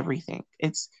anything and everything.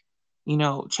 It's,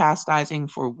 chastising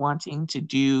for wanting to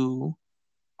do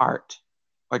art,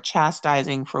 or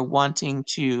chastising for wanting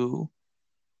to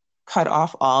cut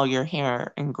off all your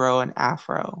hair and grow an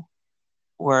afro,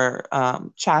 or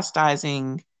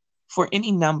chastising for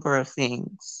any number of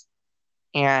things.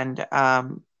 And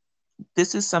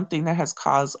this is something that has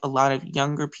caused a lot of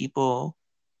younger people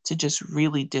to just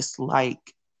really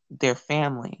dislike their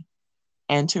family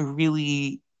and to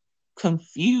really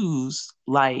confuse,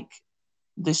 like,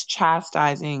 this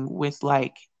chastising with,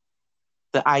 like,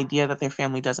 the idea that their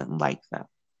family doesn't like them,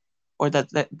 or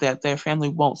that their family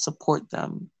won't support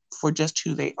them for just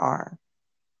who they are.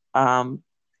 Um,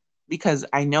 because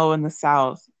I know in the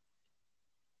South,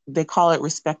 they call it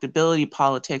respectability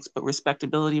politics, but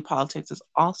respectability politics is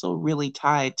also really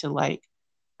tied to, like,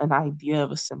 an idea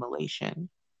of assimilation.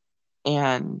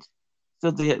 And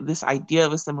so this idea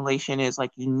of assimilation is like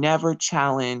you never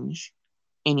challenge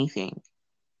anything.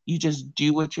 You just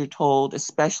do what you're told,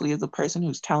 especially as the person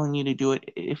who's telling you to do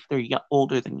it if they're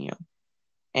older than you.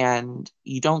 And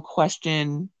you don't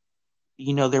question,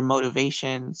 their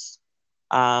motivations.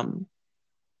 Um,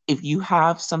 if you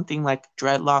have something like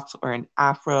dreadlocks or an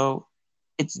afro,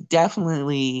 it's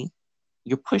definitely,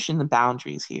 you're pushing the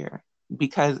boundaries here,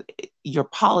 because your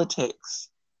politics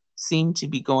seem to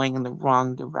be going in the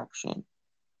wrong direction.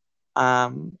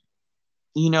 Um,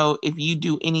 if you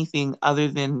do anything other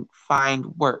than find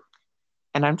work,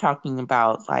 and I'm talking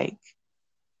about like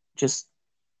just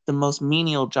the most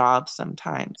menial jobs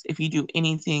sometimes, if you do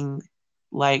anything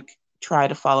like try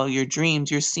to follow your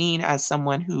dreams, you're seen as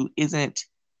someone who isn't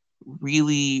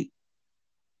really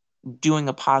doing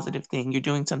a positive thing. You're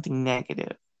doing something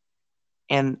negative.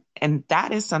 And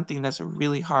that is something that's a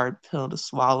really hard pill to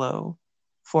swallow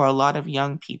for a lot of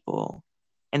young people.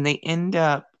 And they end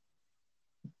up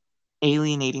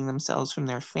alienating themselves from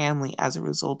their family as a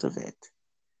result of it.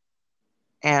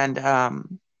 And I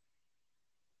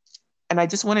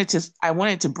just wanted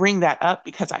to bring that up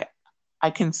because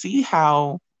I can see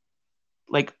how,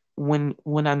 like, when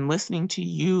I'm listening to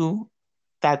you,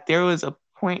 that there was a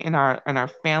point in our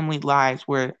family lives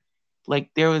where like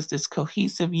there was this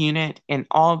cohesive unit and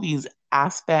all these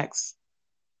aspects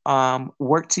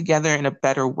work together in a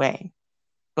better way.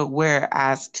 But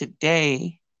whereas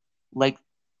today, like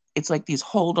it's like these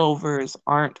holdovers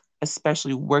aren't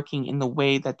especially working in the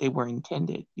way that they were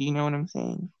intended. Do you know what I'm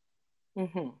saying?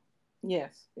 Mm-hmm.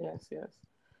 Yes, yes, yes.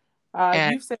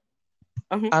 And You said,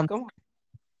 um go on.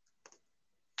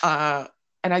 uh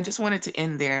and I just wanted to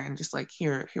end there and just like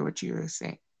hear what you were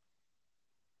saying.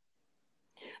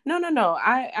 No, no, no.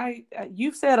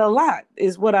 You've said a lot,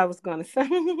 is what I was going to say.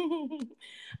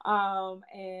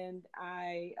 And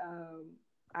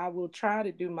I will try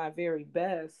to do my very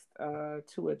best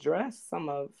to address some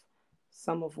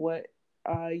of what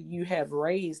you have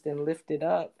raised and lifted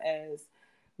up as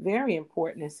very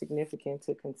important and significant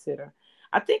to consider.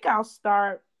 I think I'll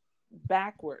start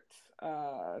backwards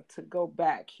to go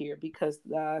back here because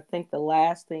I think the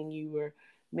last thing you were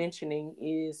mentioning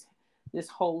is this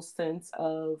whole sense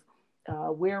of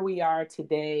where we are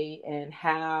today and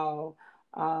how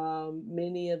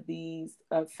many of these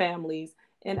families,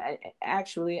 and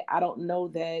actually, I don't know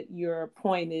that your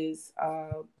point is,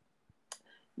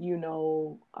 you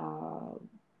know,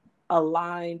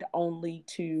 aligned only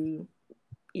to,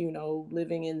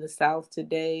 living in the South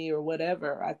today or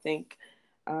whatever. I think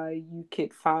you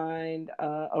could find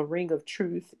a ring of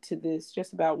truth to this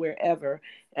just about wherever.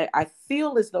 I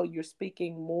feel as though you're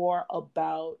speaking more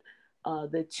about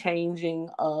the changing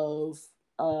of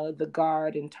the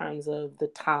guard in terms of the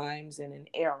times and an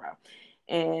era.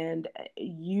 And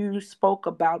you spoke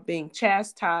about being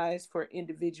chastised for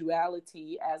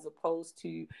individuality as opposed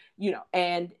to,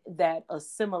 and that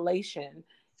assimilation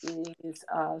is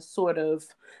sort of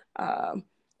um,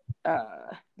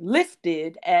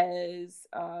 lifted as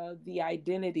the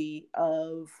identity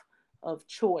of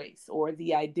choice, or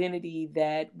the identity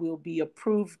that will be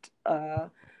approved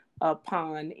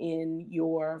upon in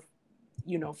your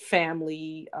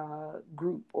family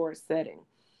group or setting.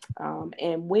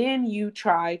 And when you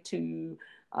try to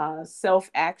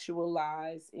self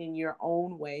actualize in your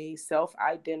own way, self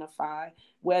identify,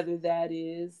 whether that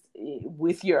is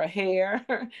with your hair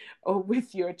or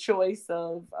with your choice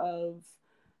of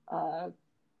uh,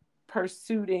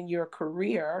 pursuit in your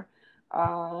career,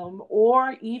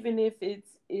 or even if it's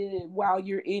while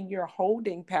you're in your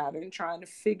holding pattern, trying to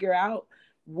figure out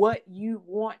what you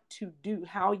want to do,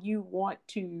 how you want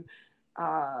to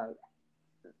uh,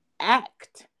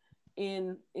 act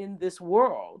in this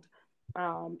world.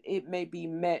 It may be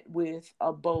met with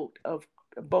a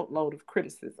boatload of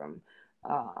criticism,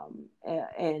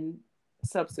 and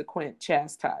subsequent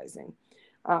chastising.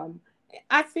 Um,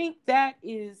 I think that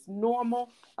is normal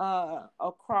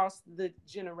across the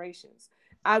generations.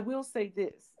 I will say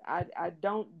this: I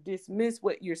don't dismiss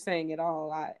what you're saying at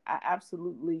all. I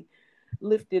absolutely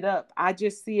lift it up. I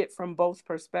just see it from both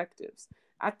perspectives.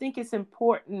 I think it's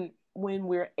important when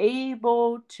we're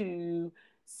able to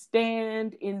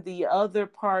stand in the other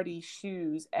party's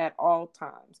shoes at all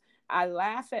times. I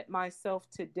laugh at myself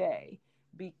today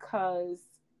because,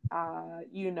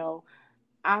 you know,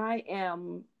 I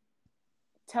am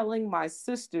telling my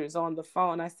sisters on the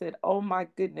phone, I said, oh my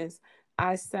goodness,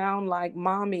 I sound like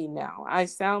mommy now. I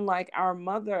sound like our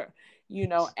mother,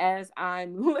 as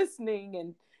I'm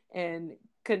listening and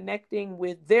connecting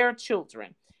with their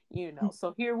children,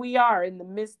 So here we are in the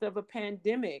midst of a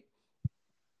pandemic,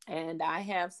 and I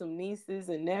have some nieces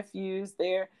and nephews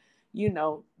there.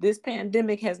 This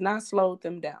pandemic has not slowed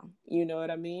them down. You know what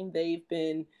I mean? They've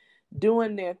been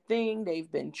doing their thing.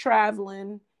 They've been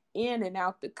traveling in and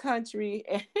out the country,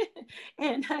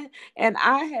 and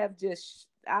I have just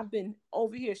I've been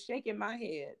over here shaking my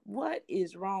head. What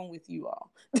is wrong with you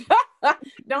all?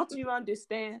 Don't you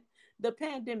understand? The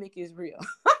pandemic is real.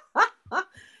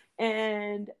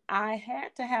 And I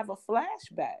had to have a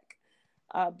flashback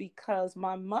because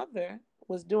my mother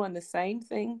was doing the same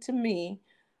thing to me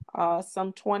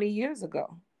some 20 years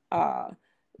ago, uh,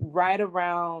 right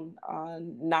around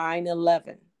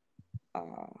 9/11.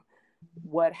 Uh,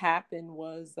 what happened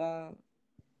was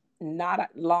not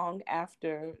long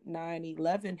after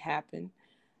 9/11 happened,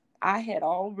 I had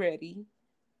already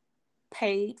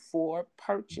paid for,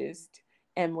 purchased,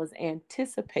 and was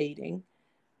anticipating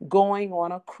going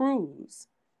on a cruise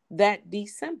that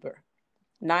December.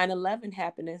 9/11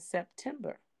 happened in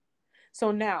September.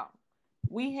 So now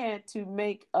we had to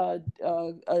make a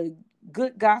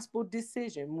good gospel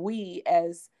decision. We,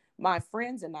 as my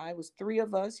friends and I, was three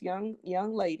of us young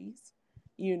ladies,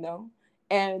 you know,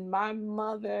 And my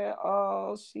mother,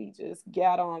 oh, she just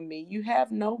got on me. You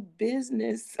have no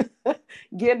business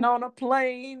getting on a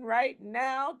plane right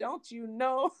now. Don't you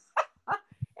know?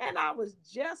 And I was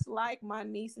just like my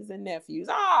nieces and nephews.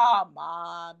 Ah,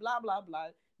 ma, blah, blah, blah.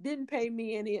 Didn't pay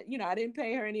me any, I didn't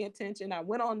pay her any attention. I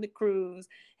went on the cruise,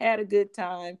 had a good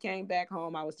time, came back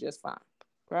home. I was just fine.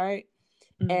 Right.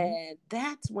 Mm-hmm. And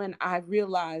that's when I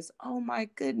realized, oh my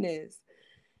goodness,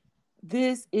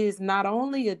 this is not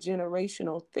only a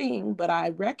generational thing, but I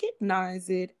recognize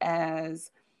it as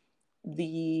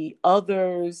the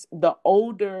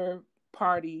older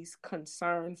party's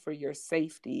concern for your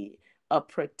safety, a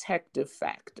protective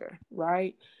factor,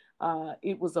 right?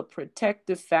 It was a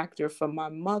protective factor for my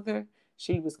mother.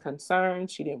 She was concerned.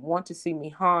 She didn't want to see me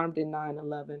harmed in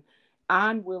 9/11.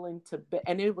 I'm willing to bet,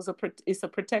 and it's a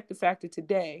protective factor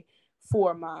today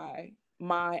for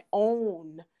my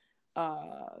own,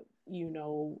 uh,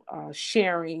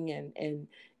 sharing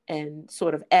and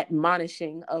sort of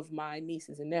admonishing of my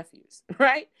nieces and nephews,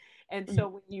 right? And so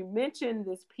when you mention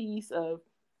this piece of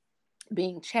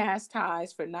being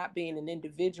chastised for not being an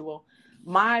individual,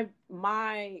 my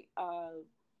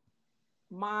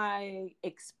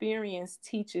experience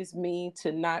teaches me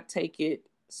to not take it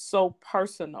so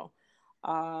personal,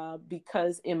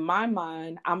 because in my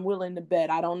mind, I'm willing to bet,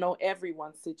 I don't know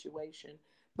everyone's situation,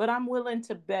 but I'm willing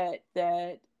to bet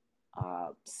that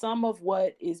some of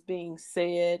what is being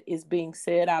said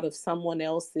out of someone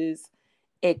else's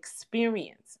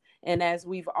experience. And as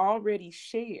we've already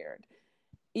shared,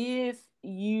 if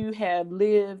you have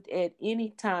lived at any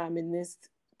time in this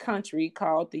country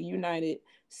called the United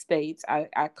States,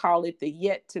 I call it the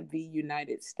yet to be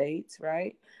United States,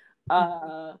 right?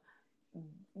 Uh,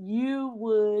 you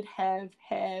would have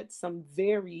had some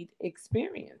varied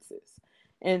experiences.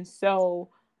 And so,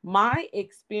 my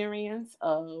experience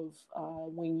of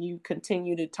when you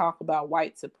continue to talk about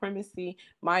white supremacy,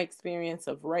 my experience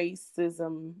of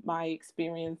racism, my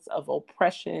experience of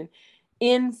oppression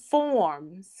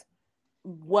informs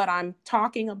what I'm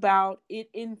talking about.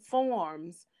 It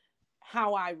informs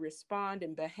how I respond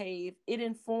and behave. It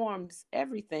informs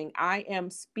everything. I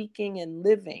am speaking and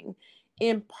living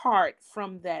in part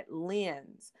from that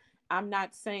lens. I'm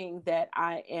not saying that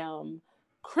I am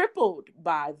crippled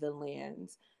by the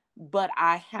lens, but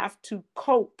I have to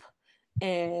cope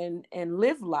and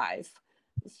live life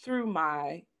through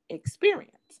my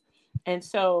experience. And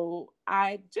so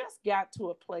I just got to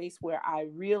a place where I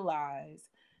realized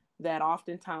that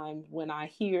oftentimes when I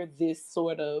hear this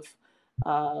sort of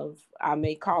I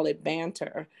may call it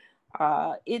banter,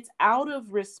 it's out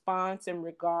of response and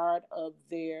regard of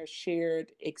their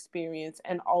shared experience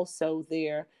and also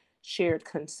their shared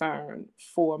concern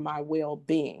for my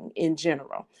well-being in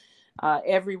general.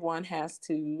 Everyone has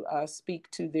to speak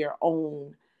to their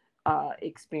own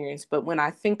experience. But when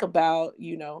I think about,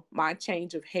 my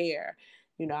change of hair,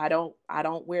 I don't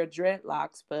wear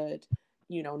dreadlocks, but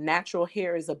natural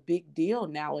hair is a big deal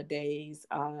nowadays.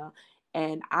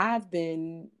 And I've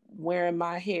been wearing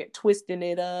my hair, twisting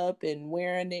it up and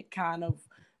wearing it kind of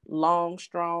long,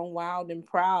 strong, wild, and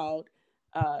proud,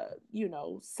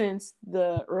 since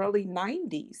the early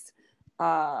 90s.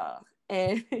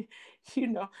 And, you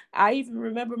know, I even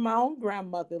remember my own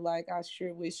grandmother, like, I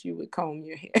sure wish you would comb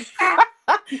your hair.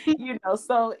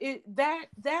 So that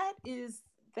is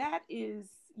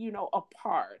a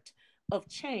part of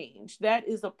change. That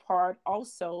is a part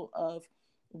also of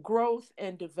growth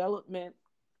and development.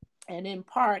 And in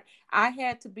part, I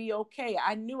had to be okay.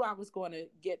 I knew I was going to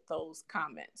get those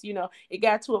comments. It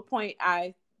got to a point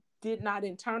I did not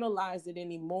internalize it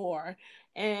anymore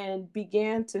and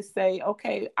began to say,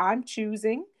 okay, I'm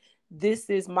choosing. This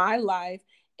is my life.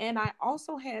 And I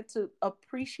also had to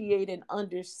appreciate and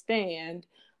understand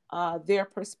their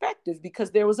perspective,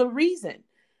 because there was a reason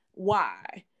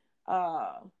why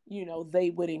they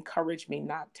would encourage me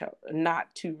not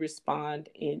to respond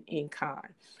in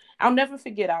kind. I'll never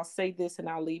forget, I'll say this and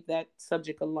I'll leave that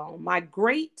subject alone. My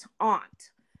great aunt,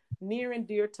 near and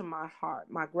dear to my heart,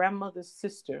 my grandmother's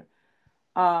sister,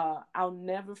 I'll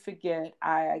never forget,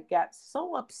 I got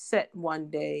so upset one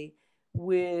day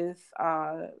with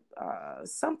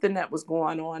something that was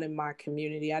going on in my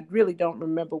community. I really don't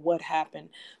remember what happened,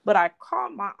 but I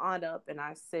called my aunt up and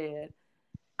I said,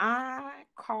 I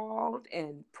called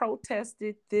and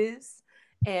protested this,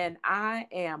 and I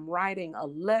am writing a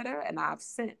letter, and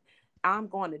I'm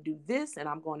going to do this and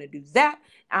I'm going to do that.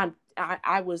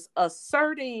 I was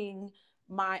asserting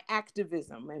my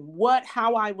activism and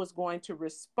how I was going to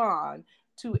respond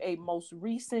to a most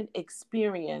recent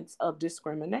experience of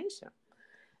discrimination.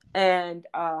 And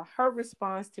her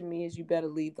response to me is, you better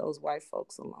leave those white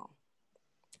folks alone.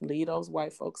 Leave those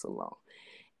white folks alone.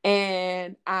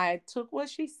 And I took what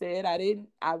she said.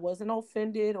 I wasn't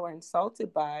offended or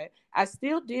insulted by it. I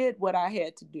still did what I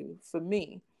had to do for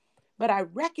me. But I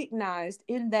recognized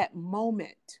in that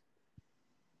moment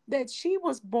that she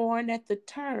was born at the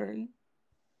turn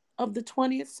of the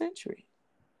 20th century.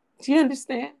 Do you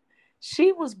understand?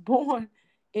 She was born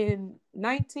in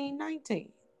 1919.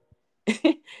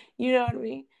 You know what I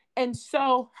mean? And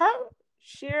so her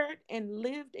shared and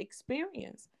lived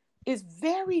experience is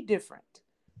very different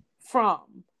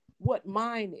from what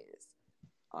mine is.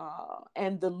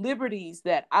 And the liberties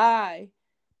that I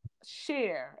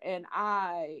share and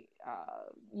I,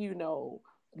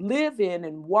 live in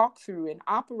and walk through and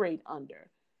operate under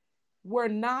were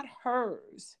not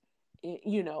hers,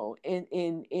 in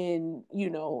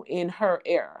her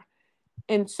era.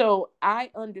 And so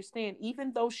I understand,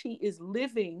 even though she is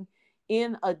living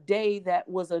in a day that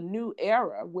was a new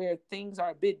era where things are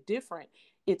a bit different,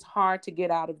 it's hard to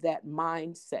get out of that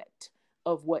mindset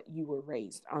of what you were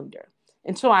raised under.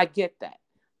 And so I get that.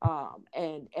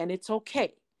 And it's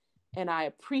okay. And I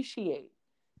appreciate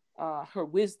her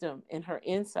wisdom and her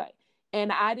insight.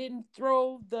 And I didn't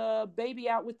throw the baby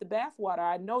out with the bathwater.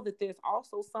 I know that there's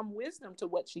also some wisdom to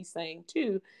what she's saying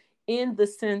too, in the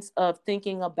sense of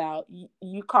thinking about,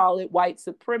 you call it white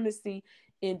supremacy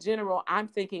in general. I'm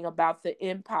thinking about the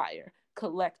empire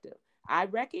collective. I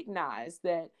recognize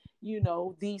that,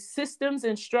 these systems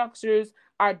and structures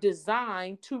are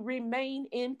designed to remain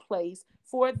in place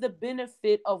for the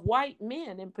benefit of white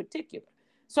men in particular.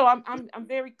 So I'm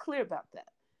very clear about that.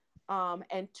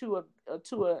 And to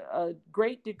a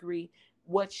great degree,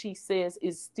 what she says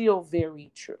is still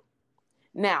very true.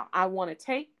 Now, I want to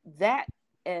take that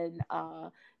and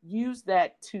use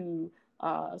that to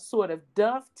sort of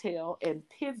dovetail and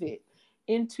pivot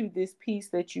into this piece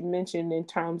that you mentioned in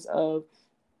terms of,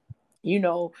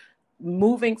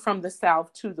 moving from the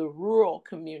South to the rural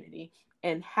community,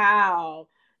 and how,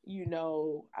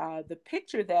 the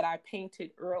picture that I painted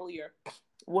earlier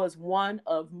was one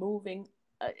of moving,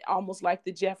 almost like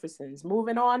the Jeffersons,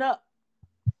 moving on up,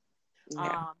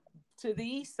 Yeah. to the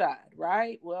east side,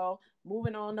 right? Well,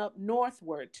 moving on up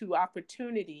northward to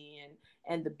opportunity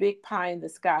and the big pie in the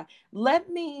sky. Let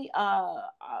me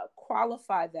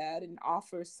qualify that and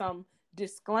offer some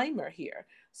disclaimer here.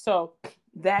 So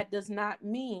that does not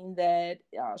mean that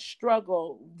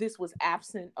this was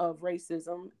absent of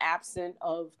racism, absent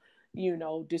of,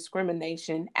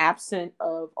 discrimination, absent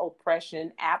of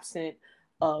oppression, absent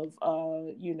of,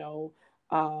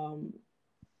 um,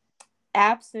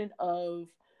 absent of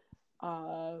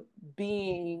uh,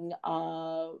 being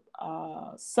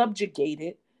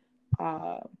subjugated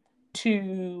uh,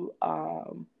 to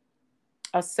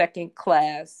a second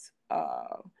class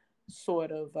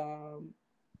sort of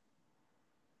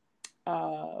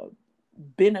uh,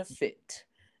 benefit,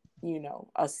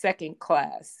 a second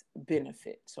class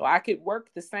benefit. So I could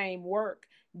work the same work,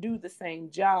 do the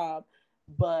same job,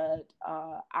 but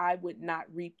I would not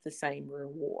reap the same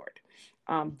reward.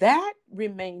 That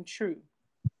remained true.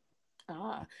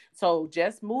 Ah, so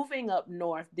just moving up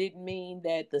north didn't mean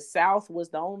that the South was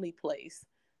the only place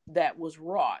that was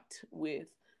wrought with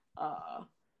uh,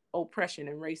 oppression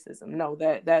and racism. No,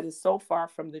 that is so far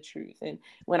from the truth. And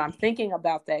when I'm thinking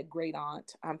about that great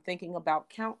aunt, I'm thinking about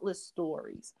countless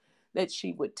stories that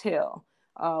she would tell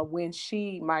when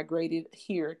she migrated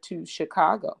here to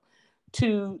Chicago,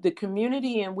 to the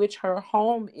community in which her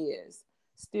home is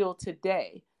still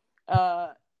today.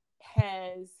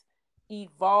 Has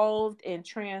evolved and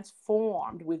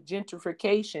transformed with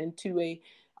gentrification to a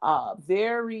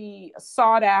very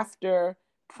sought after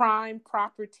prime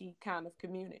property kind of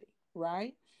community,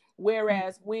 right?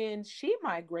 Whereas when she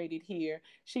migrated here,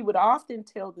 she would often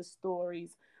tell the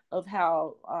stories of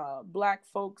how Black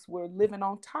folks were living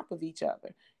on top of each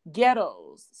other,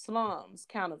 ghettos, slums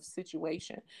kind of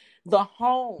situation. The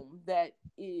home that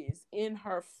is in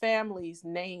her family's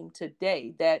name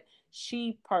today, that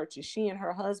she purchased, she and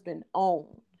her husband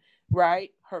own,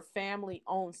 right? Her family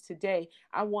owns today.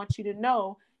 I want you to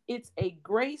know it's a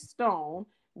gray stone,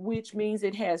 which means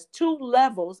it has two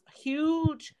levels,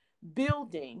 huge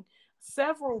building,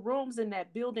 several rooms in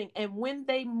that building. And when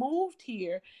they moved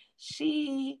here,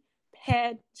 they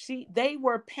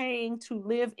were paying to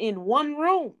live in one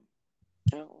room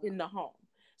in the home.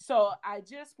 So I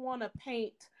just want to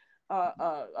paint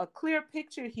a clear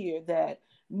picture here that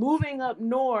moving up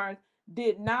north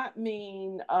did not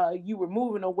mean you were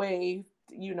moving away,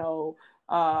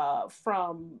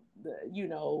 from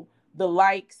the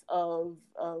likes of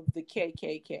the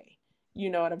KKK. You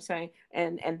know what I'm saying?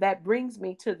 And that brings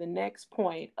me to the next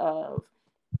point of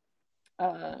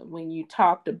when you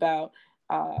talked about,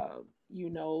 uh,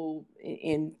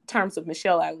 in terms of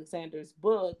Michelle Alexander's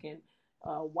book, and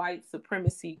white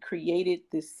supremacy created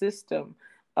this system,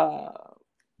 uh,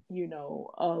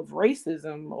 of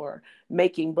racism, or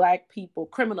making Black people,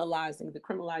 criminalizing the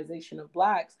criminalization of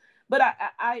Blacks. But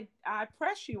I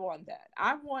press you on that.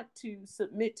 I want to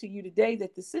submit to you today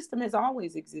that the system has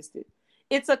always existed.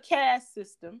 It's a caste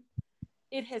system.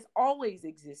 It has always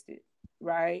existed,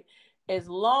 right? As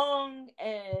long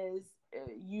as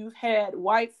you've had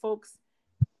white folks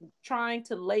trying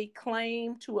to lay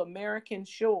claim to American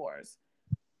shores,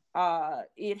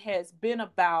 it has been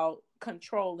about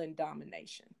control and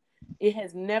domination. It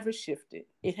has never shifted.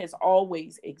 It has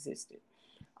always existed.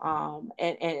 And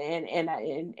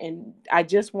I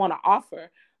just want to offer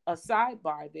a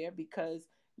sidebar there, because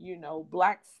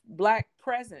black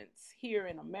presence here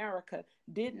in America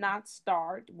did not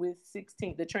start with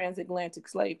the transatlantic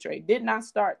slave trade did not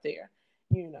start there.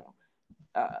 You know,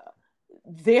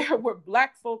 there were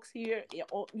Black folks here,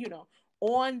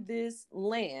 on this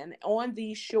land, on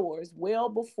these shores, well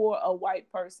before a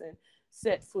white person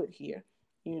set foot here.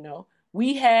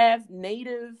 We have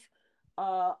Native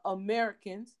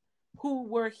Americans who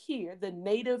were here, the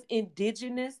Native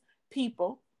indigenous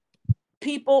people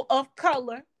of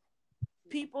color,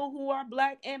 people who are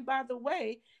Black. And by the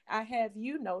way, I have,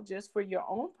 just for your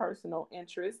own personal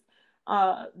interest,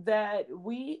 that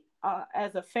we,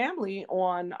 as a family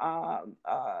on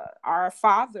our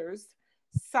father's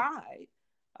side,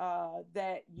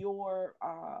 that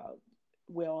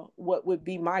what would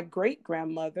be my great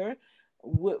grandmother,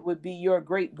 would be your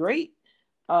great,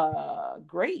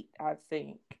 I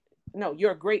think. No,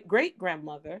 your great great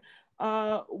grandmother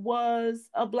was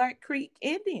a Black Creek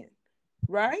Indian,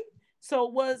 right? So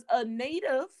was a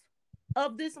native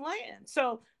of this land.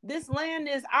 So this land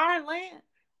is our land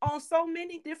on so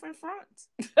many different fronts.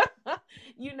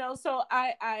 So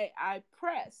I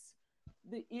press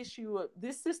the issue of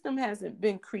this system hasn't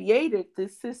been created.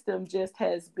 This system just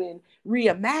has been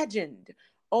reimagined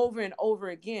over and over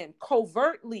again,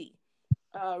 covertly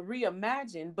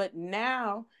reimagined, but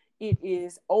now it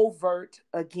is overt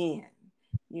again.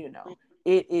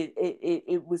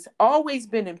 It was always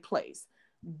been in place,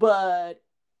 but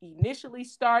initially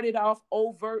started off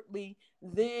overtly,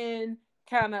 then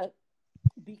kind of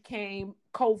became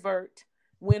covert,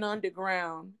 went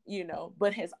underground,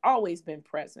 but has always been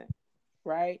present,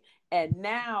 right? And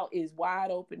now is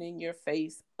wide open in your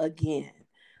face again.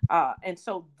 And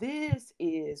so this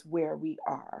is where we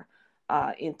are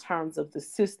in terms of the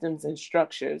systems and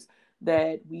structures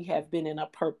that we have been in a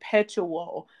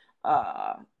perpetual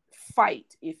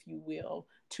fight, if you will,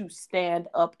 to stand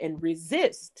up and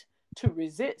resist,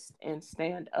 and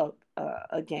stand up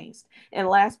against. And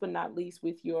last but not least,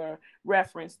 with your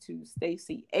reference to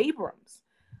Stacey Abrams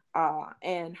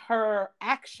and her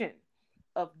action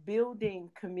of building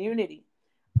community,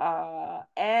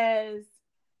 as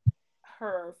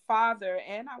her father,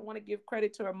 and I want to give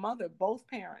credit to her mother, both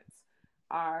parents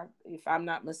are, if I'm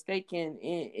not mistaken,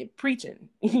 in preaching,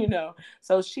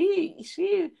 So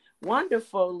she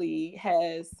wonderfully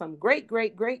has some great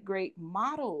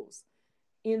models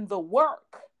in the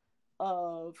work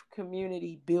of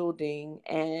community building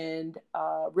and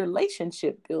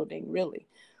relationship building, really.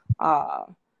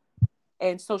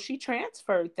 And so she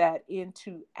transferred that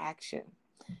into action.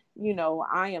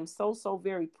 I am so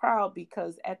very proud,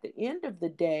 because at the end of the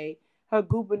day, her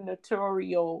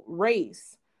gubernatorial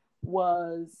race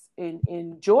was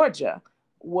in Georgia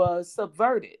was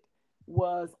subverted,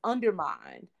 was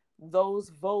undermined. Those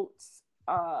votes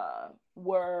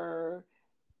were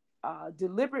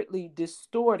deliberately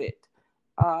distorted,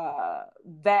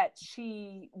 that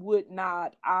she would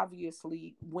not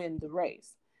obviously win the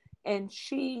race. And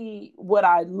what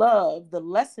I love, the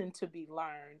lesson to be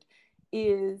learned,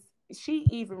 is she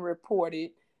even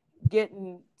reported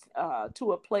getting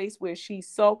to a place where she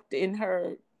soaked in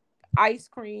her ice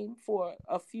cream for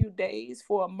a few days.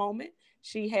 For a moment,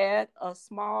 she had a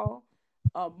small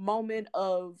moment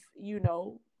of,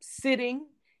 sitting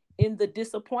in the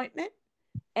disappointment,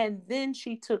 and then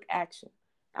she took action.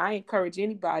 I encourage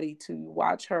anybody to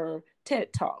watch her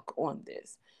TED Talk on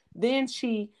this. Then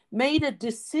she made a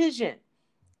decision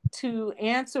to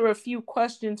answer a few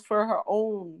questions for her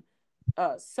own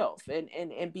self,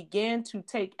 and began to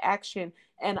take action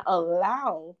and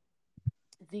allow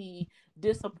the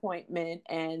disappointment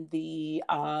and the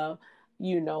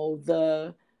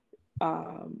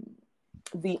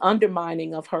the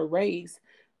undermining of her race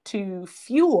to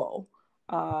fuel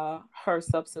her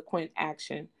subsequent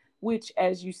action, which,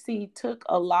 as you see, took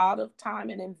a lot of time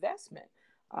and investment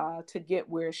to get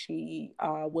where she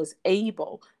was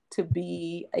able to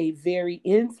be a very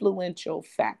influential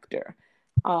factor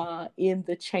in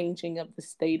the changing of the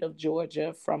state of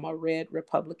Georgia from a red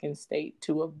Republican state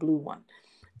to a blue one.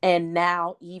 And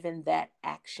now, even that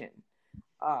action,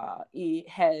 it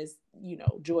has,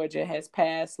 Georgia has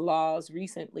passed laws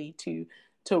recently to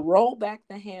roll back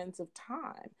the hands of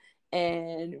time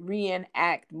and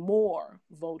reenact more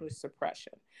voter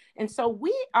suppression. And so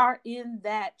we are in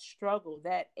that struggle,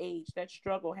 that age. That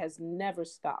struggle has never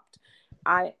stopped.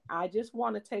 I just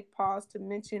want to take pause to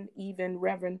mention even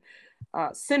Reverend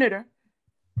Senator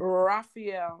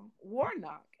Raphael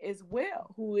Warnock as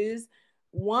well, who is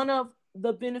one of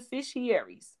the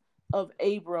beneficiaries of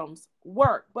Abram's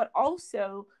work, but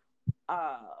also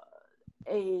uh,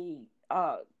 a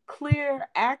clear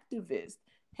activist,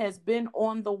 has been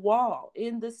on the wall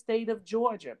in the state of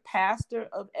Georgia, pastor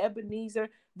of Ebenezer,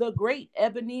 the great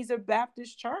Ebenezer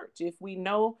Baptist Church. If we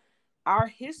know our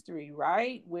history,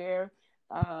 right, where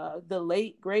the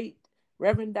late, great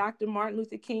Reverend Dr. Martin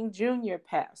Luther King Jr.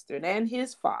 pastored and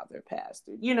his father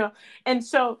pastored, and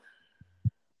so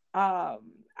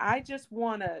I just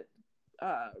want to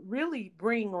really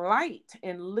bring light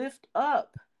and lift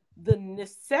up the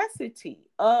necessity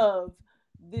of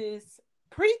this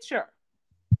preacher,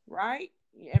 right?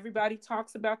 Everybody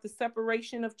talks about the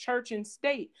separation of church and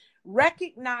state,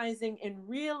 recognizing and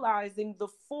realizing the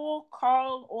full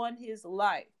call on his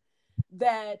life,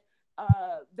 that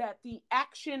that the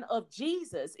action of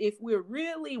Jesus, if we're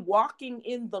really walking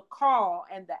in the call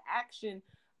and the action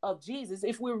of Jesus,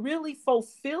 if we're really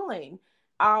fulfilling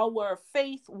our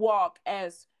faith walk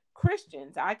as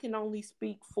Christians, I can only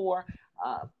speak for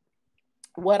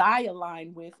what I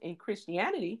align with in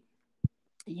Christianity.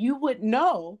 You would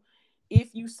know,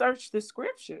 if you search the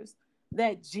scriptures,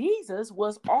 that Jesus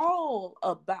was all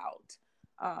about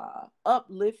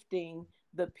uplifting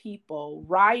the people,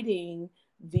 righting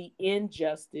the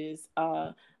injustice,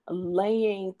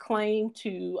 laying claim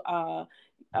to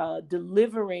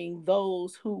delivering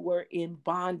those who were in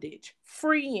bondage,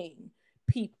 freeing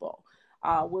people,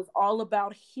 was all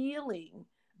about healing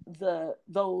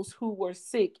those who were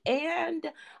sick, and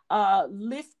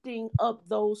lifting up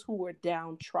those who were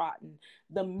downtrodden.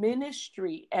 The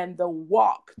ministry and the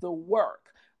work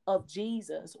of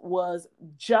Jesus was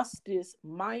justice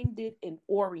minded and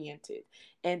oriented.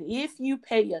 And if you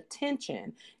pay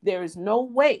attention, there is no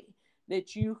way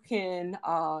that you can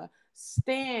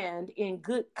stand in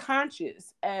good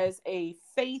conscience as a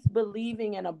faith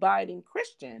believing and abiding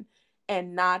Christian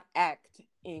and not act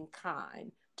in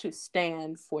kind to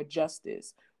stand for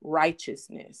justice,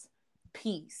 righteousness,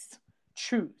 peace,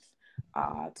 truth,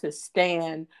 to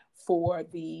stand for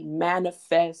the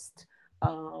manifest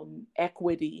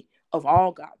equity of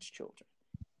all God's children,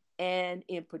 and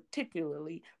in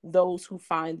particularly those who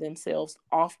find themselves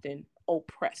often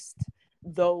oppressed,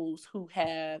 those who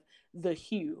have the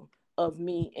hue of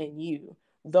me and you,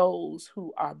 those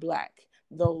who are Black,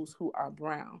 those who are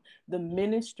brown. The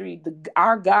ministry,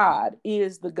 our God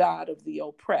is the God of the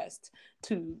oppressed,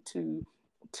 to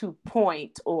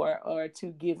point or to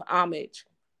give homage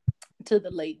to the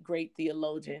late great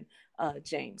theologian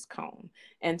James Cone.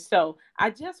 And so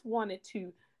I just wanted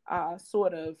to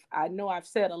I know I've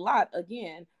said a lot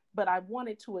again, but I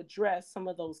wanted to address some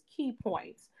of those key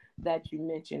points that you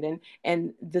mentioned.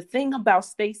 And the thing about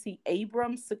Stacey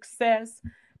Abrams' success,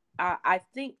 I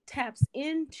think taps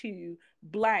into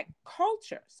Black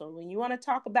culture. So when you want to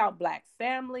talk about Black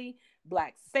family,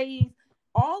 Black faith,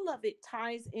 all of it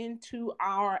ties into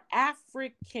our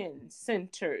African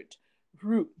centered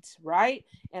roots, right?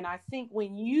 And I think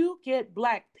when you get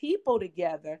Black people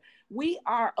together, we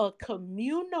are a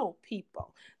communal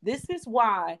people. This is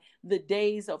why the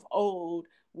days of old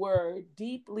were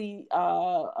deeply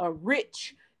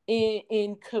rich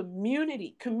in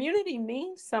community. Community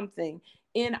means something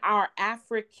in our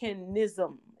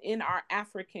Africanism, in our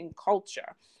African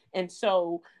culture. And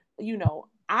so,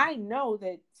 I know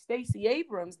that Stacey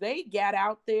Abrams, they got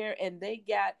out there and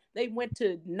they went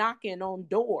to knocking on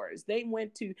doors. They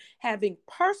went to having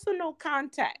personal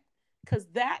contact, because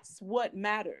that's what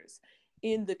matters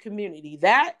in the community.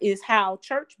 That is how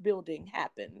church building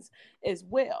happens as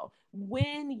well.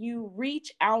 When you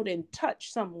reach out and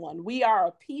touch someone, we are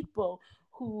a people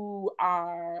who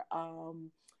are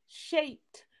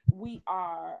shaped, we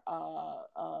are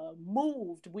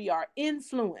moved, we are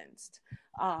influenced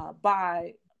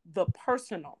by the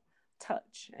personal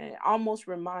touch. And it almost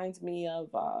reminds me of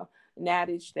an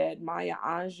adage that Maya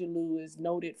Angelou is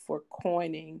noted for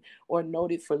coining, or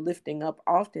noted for lifting up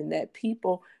often, that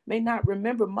people may not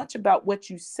remember much about what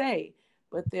you say,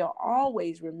 but they'll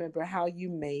always remember how you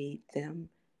made them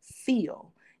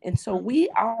feel. And so we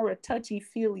are a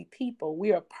touchy-feely people.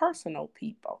 We are personal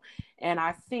people. And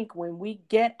I think when we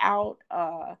get out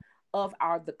of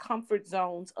the comfort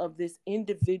zones of this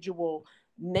individual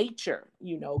nature,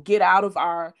 get out of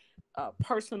our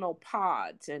personal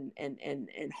pods and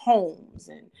homes,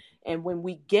 and when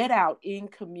we get out in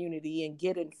community and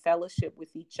get in fellowship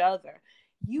with each other,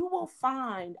 you will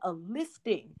find a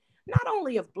lifting, not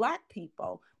only of Black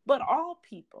people, but all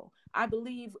people. I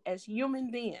believe as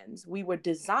human beings, we were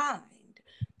designed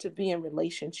to be in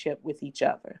relationship with each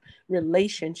other.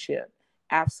 Relationship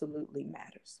absolutely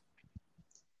matters.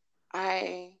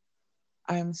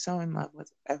 I'm so in love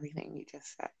with everything you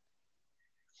just said.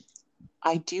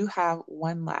 I do have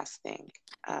one last thing,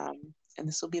 and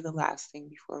this will be the last thing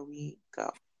before we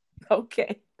go.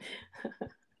 Okay.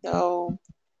 So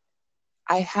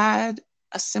I had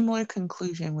a similar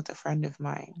conclusion with a friend of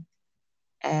mine,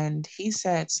 and he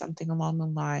said something along the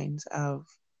lines of,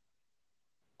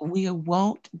 we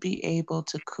won't be able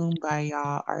to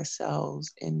kumbaya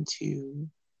ourselves into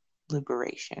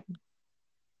liberation.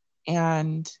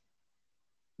 And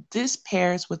this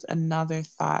pairs with another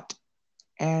thought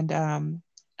and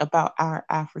about our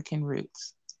African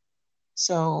roots.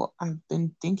 So I've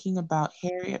been thinking about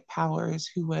Harriet Powers,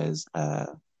 who was a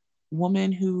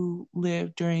woman who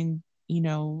lived during,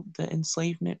 the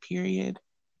enslavement period,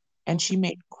 and she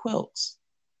made quilts.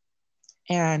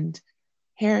 And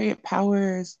Harriet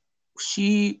Powers,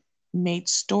 she made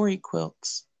story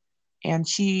quilts, and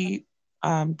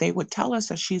they would tell us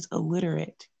that she's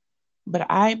illiterate, but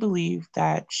I believe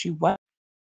that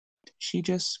she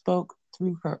just spoke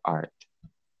through her art.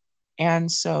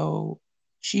 And so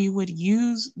she would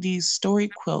use these story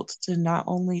quilts to not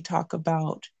only talk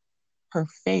about her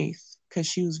faith, because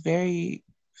she was very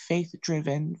faith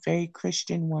driven, very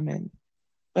Christian woman,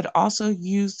 but also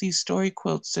use these story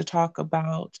quilts to talk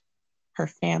about her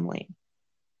family.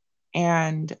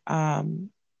 And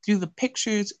through the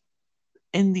pictures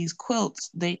in these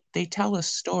quilts, they tell a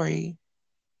story.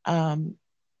 Um,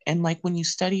 and like when you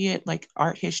study it, like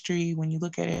art history, when you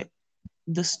look at it,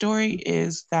 the story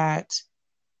is that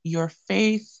your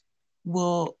faith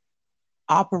will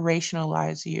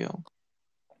operationalize you.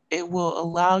 It will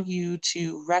allow you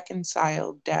to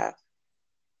reconcile death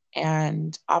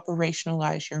and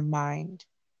operationalize your mind.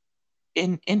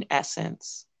 In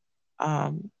essence,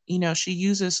 she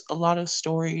uses a lot of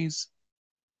stories,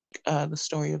 the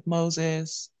story of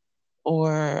Moses,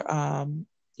 or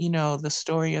the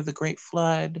story of the Great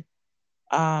Flood.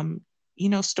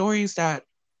 Stories that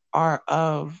are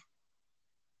of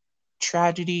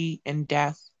tragedy and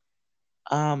death.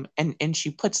 And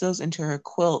she puts those into her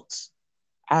quilts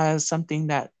as something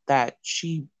that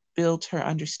she built her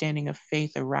understanding of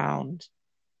faith around.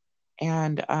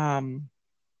 And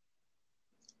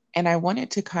and I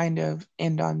wanted to kind of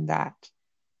end on that,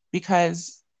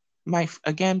 because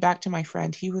again, back to my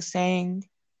friend, he was saying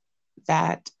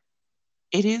that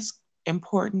it is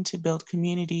important to build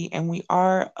community, and we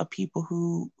are a people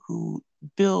who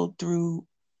build through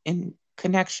in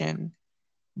connection.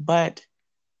 But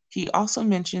he also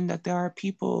mentioned that there are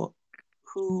people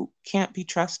who can't be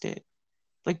trusted,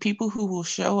 like people who will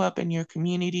show up in your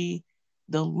community,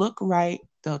 they'll look right,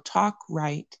 they'll talk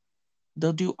right,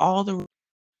 they'll do all the,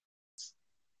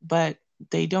 but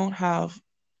they don't have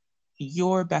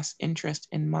your best interest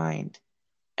in mind.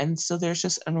 And so there's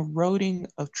just an eroding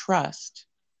of trust.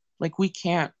 Like we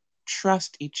can't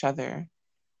trust each other.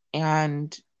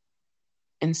 And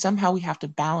somehow we have to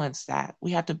balance that.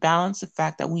 We have to balance the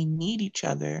fact that we need each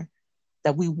other,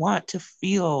 that we want to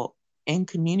feel in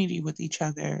community with each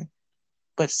other.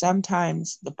 But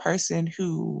sometimes the person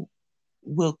who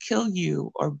will kill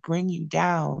you or bring you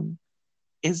down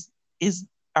is is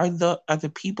are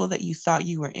the people that you thought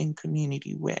you were in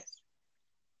community with.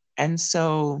 And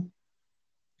so,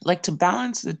 like, to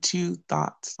balance the two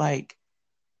thoughts, like,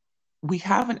 we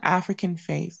have an African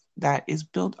faith that is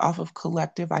built off of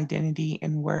collective identity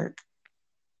and work.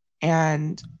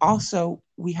 And also,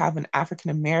 we have an African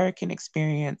American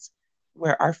experience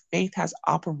where our faith has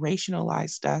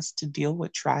operationalized us to deal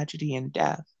with tragedy and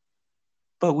death.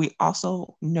 But we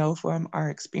also know from our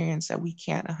experience that we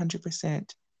can't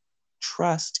 100%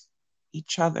 trust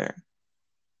each other.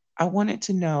 I wanted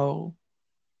to know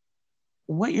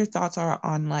what your thoughts are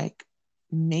on, like,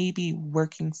 maybe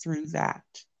working through that.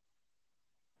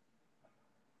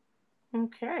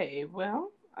 Okay.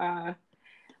 Well,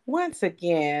 once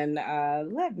again,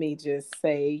 let me just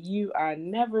say you are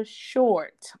never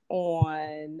short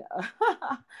on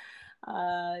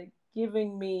uh,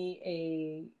 giving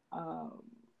me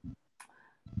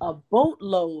a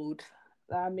boatload.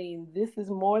 I mean, this is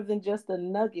more than just a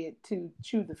nugget to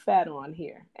chew the fat on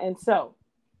here. And so,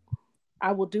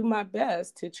 I will do my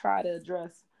best to try to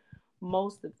address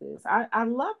most of this. I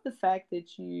love the fact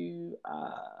that you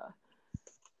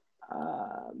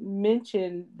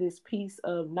mentioned this piece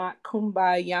of not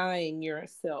kumbayaing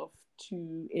yourself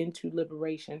to into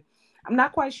liberation. I'm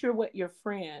not quite sure what your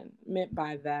friend meant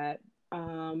by that,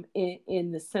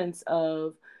 in the sense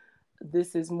of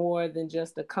this is more than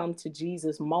just a come to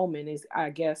Jesus moment, is I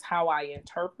guess how I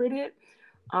interpret it.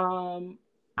 Um,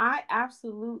 I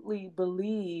absolutely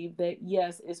believe that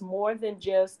yes, it's more than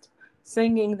just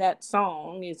singing that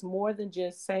song, it's more than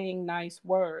just saying nice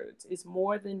words, it's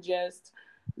more than just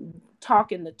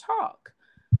talking the talk.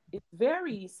 It's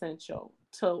very essential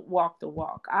to walk the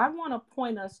walk. I want to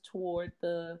point us toward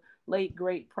the late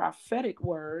great prophetic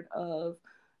word of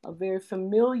a very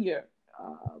familiar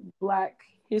Black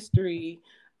history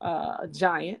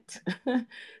giant,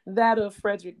 that of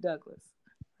Frederick Douglass,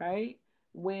 right?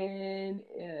 When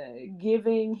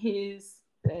giving his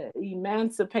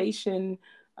emancipation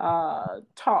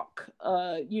talk,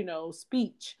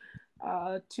 speech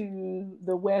to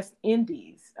the West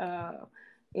Indies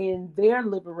in their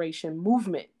liberation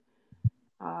movement.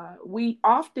 We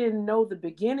often know the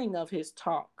beginning of his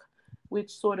talk,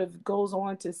 which sort of goes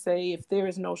on to say, if there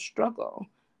is no struggle,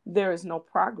 there is no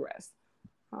progress.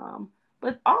 Um,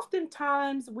 but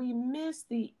oftentimes we miss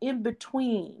the in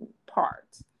between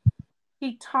parts.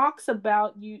 He talks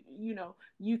about you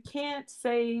can't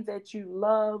say that you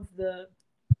love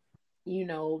you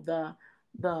know, the,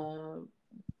 the,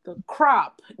 the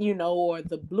crop, or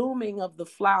the blooming of the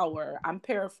flower. I'm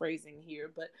paraphrasing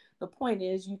here, but the point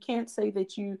is, you can't say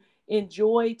that you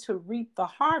enjoy to reap the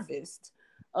harvest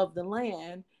of the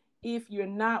land if you're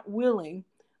not willing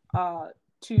uh,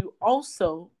 to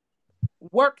also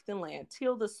work the land,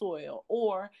 till the soil,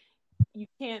 or you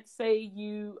can't say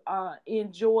you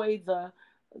enjoy the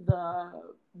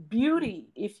beauty,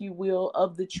 if you will,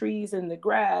 of the trees and the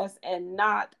grass, and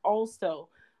not also,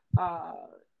 uh,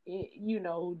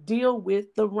 deal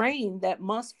with the rain that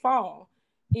must fall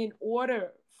in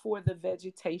order for the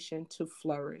vegetation to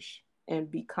flourish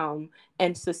and become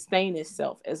and sustain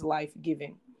itself as life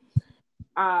giving.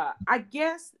 I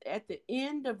guess at the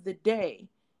end of the day,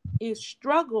 is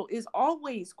struggle is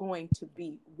always going to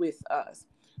be with us.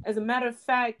 As a matter of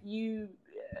fact, you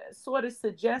sort of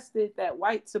suggested that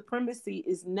white supremacy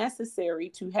is necessary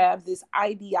to have this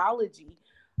ideology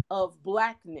of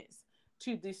blackness,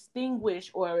 to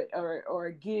distinguish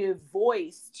or give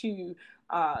voice to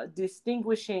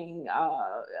distinguishing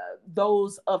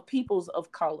those of peoples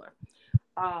of color.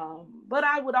 But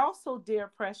I would also dare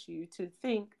press you to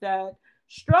think that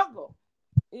struggle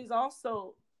is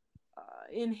also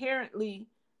inherently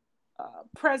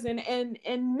present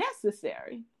and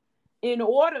necessary in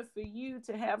order for you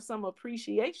to have some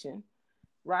appreciation,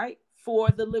 right, for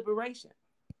the liberation,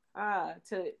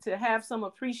 to have some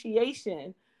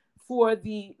appreciation for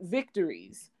the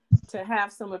victories, to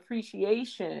have some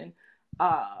appreciation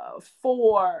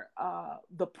for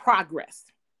the progress.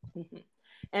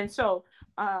 And so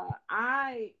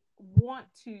I want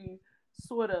to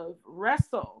sort of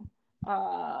wrestle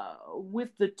with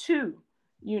the two.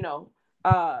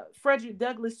 Frederick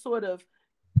Douglass sort of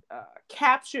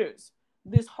captures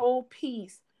this whole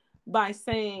piece by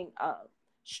saying,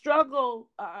 struggle,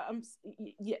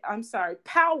 I'm sorry,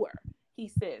 power, he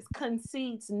says,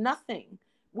 concedes nothing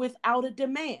without a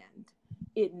demand.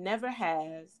 It never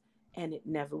has and it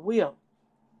never will.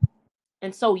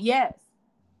 And so, yes,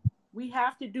 we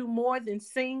have to do more than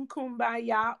sing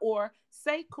kumbaya or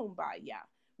say kumbaya.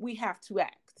 We have to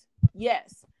act.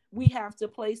 Yes, we have to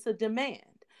place a demand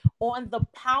on the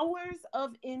powers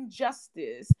of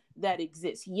injustice that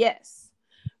exist. Yes,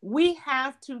 we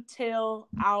have to tell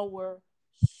our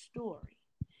story.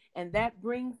 And that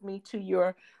brings me to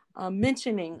your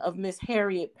mentioning of Miss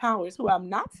Harriet Powers, who I'm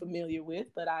not familiar with,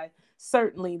 but I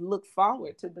certainly look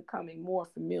forward to becoming more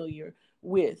familiar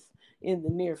with in the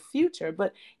near future.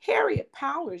 But Harriet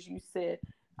Powers, you said,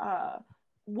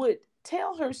 would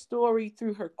tell her story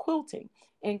through her quilting.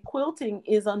 And quilting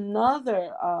is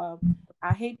another,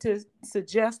 I hate to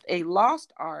suggest a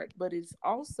lost art, but it's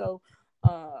also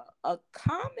a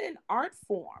common art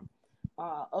form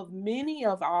of many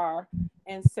of our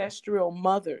ancestral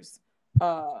mothers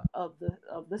of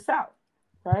the South,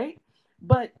 right?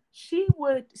 But she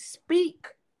would speak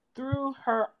through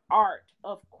her art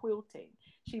of quilting.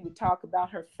 She would talk about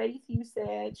her faith, you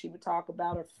said. She would talk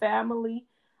about her family.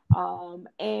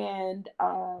 And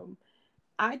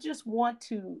I just want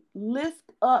to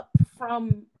lift up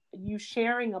from you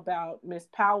sharing about Miss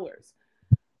Powers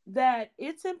that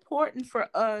it's important for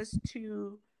us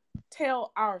to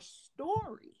tell our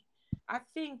story. I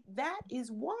think that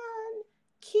is one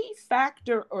key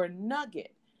factor or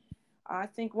nugget. I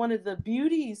think one of the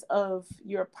beauties of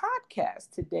your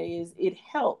podcast today is it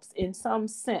helps in some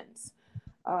sense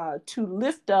to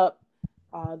lift up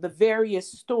the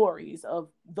various stories of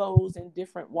those in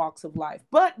different walks of life,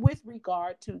 but with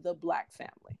regard to the Black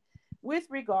family, with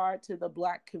regard to the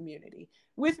Black community,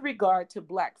 with regard to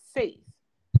Black faith.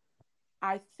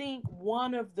 I think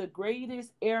one of the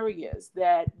greatest areas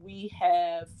that we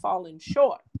have fallen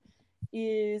short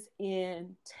is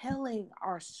in telling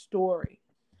our story.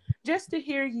 Just to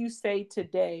hear you say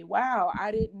today, wow,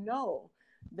 I didn't know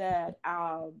that,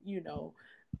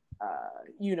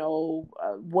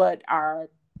 what our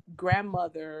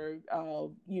grandmother,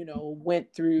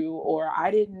 went through, or I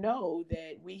didn't know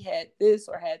that we had this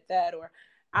or had that, or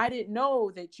I didn't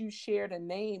know that you shared a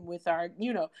name with our,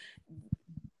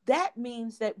 that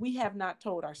means that we have not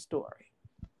told our story.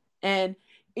 And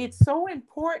it's so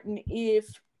important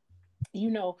if,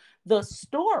 the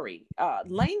story,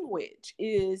 language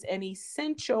is an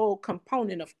essential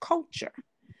component of culture.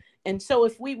 And so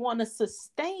if we want to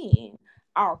sustain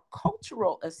our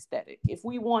cultural aesthetic, if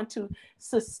we want to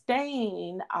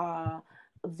sustain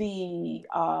the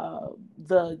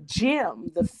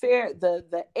gem,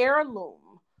 the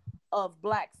heirloom of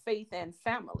Black faith and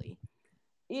family,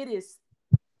 it is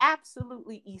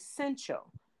absolutely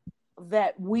essential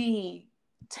that we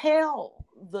tell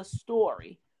the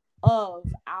story of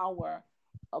our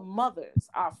mothers,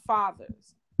 our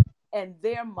fathers, and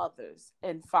their mothers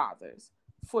and fathers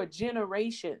for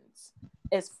generations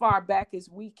as far back as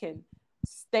we can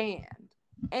stand,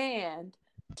 and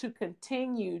to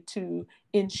continue to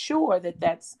ensure that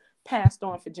that's passed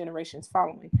on for generations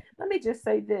following. Let me just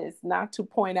say this, not to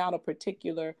point out a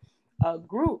particular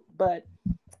group, but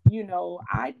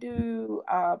I do,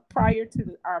 prior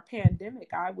to our pandemic,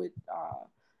 I would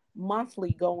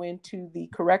monthly go into the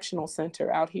correctional center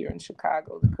out here in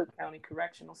Chicago, the Cook County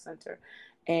Correctional Center,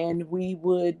 and we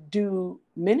would do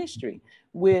ministry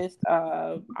with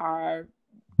our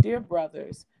dear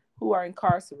brothers who are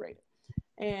incarcerated.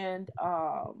 And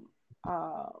one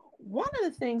of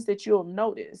the things that you'll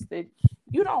notice that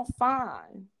you don't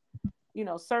find,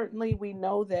 certainly we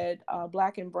know that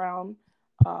Black and brown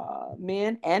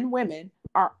men and women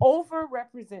are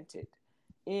overrepresented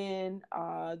in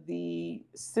the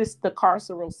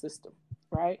carceral system,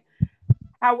 right?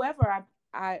 However,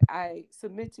 I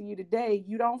submit to you today,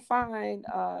 you don't find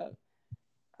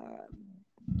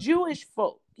Jewish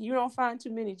folk, you don't find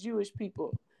too many Jewish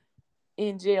people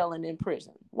in jail and in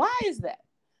prison. Why is that?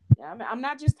 I'm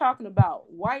not just talking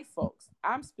about white folks,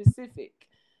 I'm specific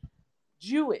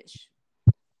Jewish.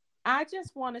 I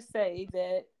just want to say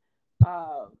that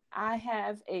I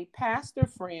have a pastor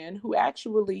friend who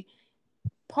actually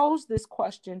posed this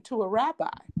question to a rabbi.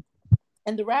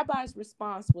 And the rabbi's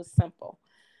response was simple.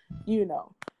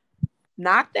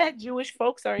 Not that Jewish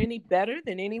folks are any better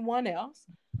than anyone else,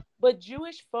 but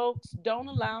Jewish folks don't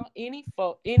allow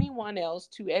anyone else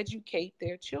to educate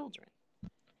their children.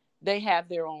 They have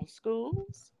their own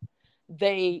schools.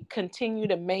 They continue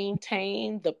to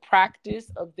maintain the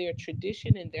practice of their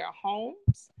tradition in their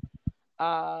homes.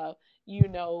 Uh, you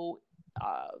know,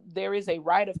 there is a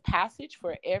rite of passage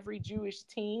for every Jewish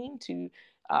teen to,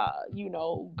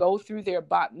 go through their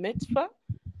bat mitzvah.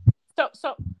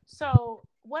 So,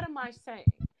 what am I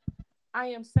saying? I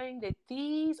am saying that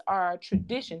these are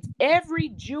traditions. Every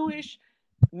Jewish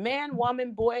man,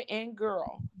 woman, boy, and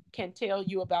girl can tell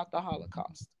you about the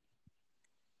Holocaust.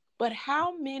 But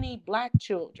how many Black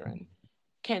children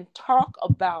can talk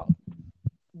about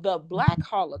the Black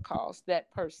Holocaust that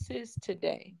persists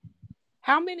today?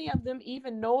 How many of them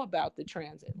even know about the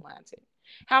transatlantic?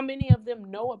 How many of them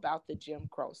know about the Jim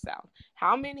Crow South?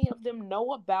 How many of them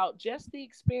know about just the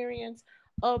experience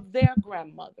of their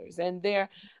grandmothers and their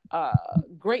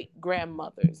great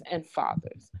grandmothers and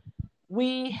fathers?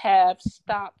 We have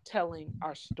stopped telling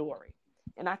our story.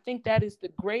 And I think that is the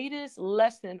greatest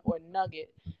lesson or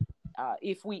nugget,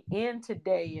 if we end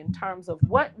today, in terms of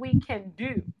what we can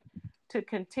do to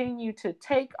continue to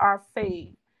take our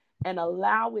faith and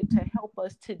allow it to help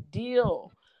us to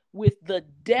deal with the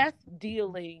death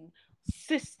dealing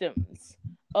systems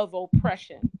of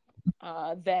oppression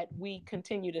that we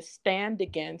continue to stand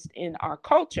against in our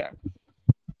culture.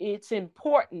 It's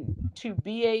important to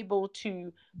be able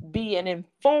to be an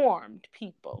informed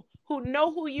people who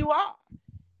know who you are.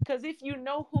 Because if you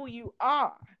know who you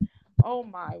are, oh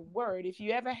my word, if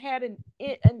you ever had an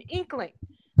inkling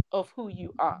of who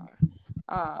you are,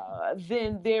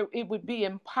 then it would be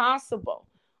impossible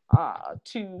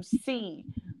to see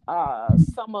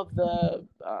some of the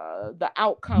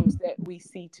outcomes that we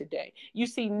see today. You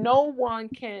see, no one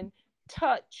can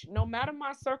touch, no matter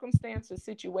my circumstance or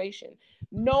situation,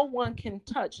 no one can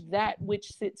touch that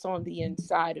which sits on the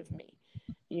inside of me.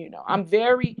 I'm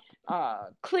very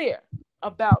clear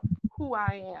about who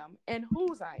I am and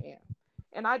whose I am.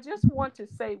 And I just want to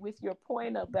say, with your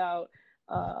point about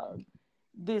uh,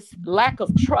 this lack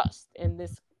of trust and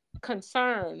this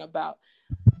concern about,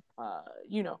 uh,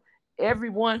 you know,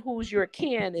 everyone who's your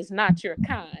kin is not your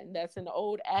kind. That's an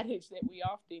old adage that we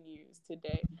often use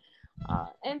today.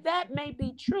 And that may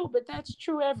be true, but that's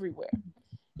true everywhere.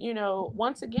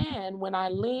 Once again, when I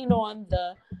lean on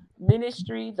the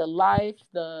ministry, the life,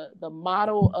 the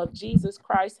model of Jesus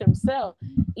Christ himself,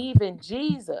 even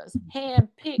Jesus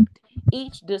handpicked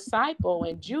each disciple,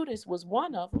 and Judas was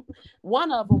one of them.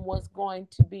 One of them was going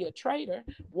to be a traitor.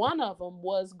 One of them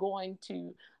was going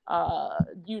to,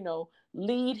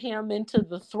 lead him into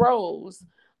the throes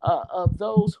of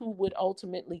those who would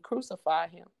ultimately crucify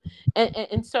him.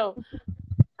 And so,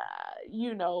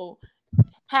 you know,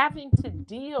 having to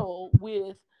deal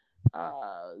with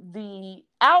the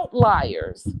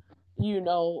outliers,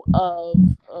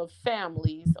 of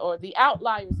families, or the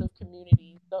outliers of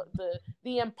communities,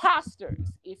 the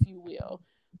imposters, if you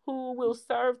who will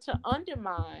serve to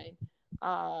undermine,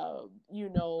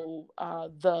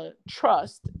 the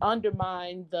trust,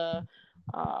 undermine the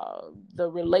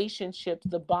relationships,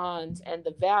 the bonds, and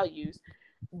the values.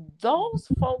 Those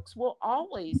folks will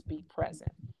always be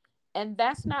present. And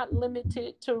that's not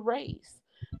limited to race.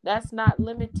 That's not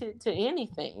limited to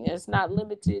anything. It's not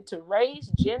limited to race,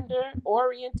 gender,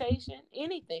 orientation,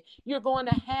 anything. You're going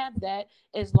to have that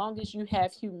as long as you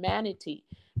have humanity,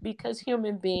 because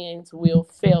human beings will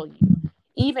fail you.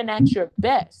 Even at your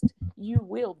best, you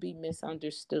will be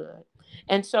misunderstood.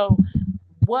 And so,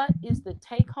 what is the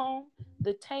take home?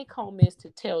 The take home is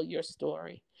to tell your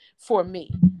story. For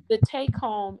me, the take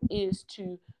home is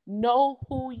to know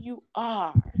who you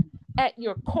are at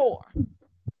your core.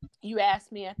 You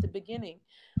asked me at the beginning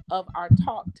of our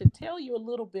talk to tell you a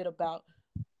little bit about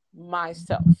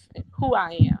myself and who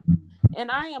I am.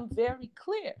 And I am very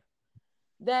clear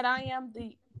that I am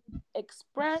the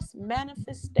express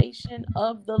manifestation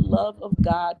of the love of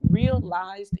God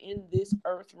realized in this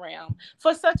earth realm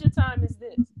for such a time as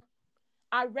this.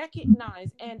 I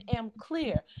recognize and am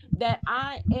clear that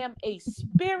I am a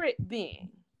spirit being.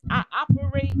 I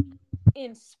operate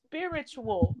in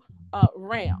spiritual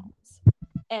realms,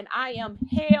 and I am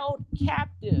held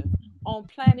captive on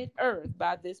planet Earth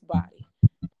by this body.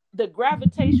 The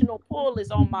gravitational pull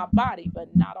is on my body,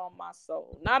 but not on my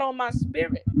soul, not on my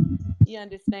spirit. You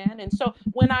understand? And so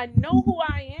when I know who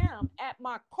I am at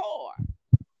my core,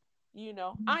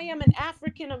 I am an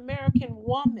African American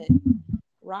woman,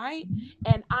 right?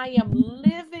 And I am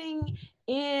living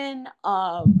in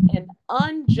an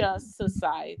unjust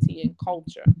society and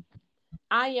culture.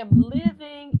 I am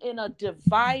living in a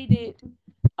divided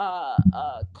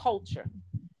culture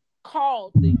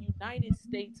called the United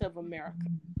States of America.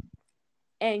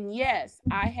 And yes,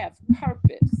 I have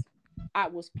purpose. I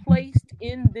was placed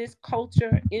in this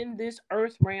culture, in this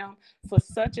earth realm, for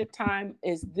such a time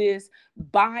as this,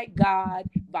 by God,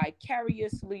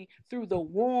 vicariously through the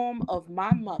womb of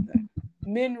my mother,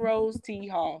 Minrose T.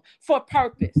 Hall, for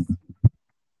purpose.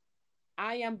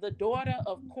 I am the daughter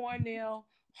of Cornell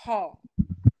Hall.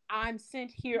 I'm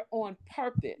sent here on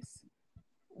purpose.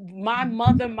 My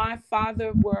mother, my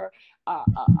father were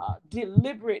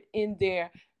deliberate in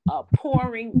their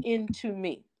pouring into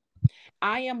me.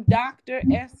 I am Dr.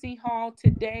 S.C. Hall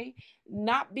today,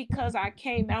 not because I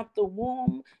came out the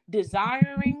womb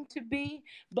desiring to be,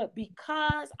 but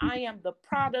because I am the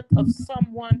product of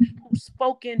someone who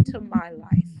spoke into my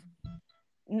life.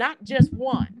 Not just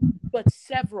one, but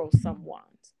several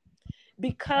someones.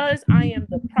 Because I am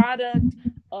the product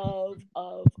of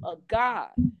a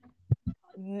God,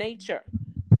 nature,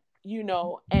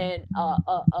 and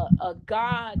a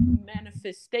God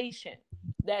manifestation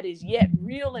that is yet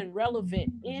real and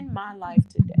relevant in my life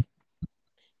today.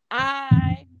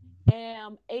 I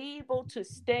am able to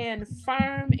stand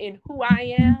firm in who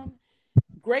I am,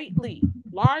 greatly,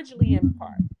 largely in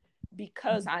part,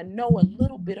 because I know a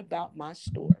little bit about my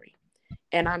story.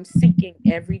 And I'm seeking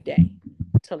every day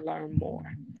to learn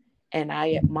more. And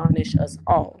I admonish us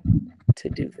all to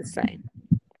do the same.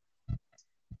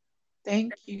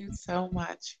 Thank you so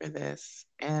much for this.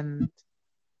 And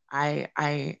I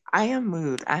am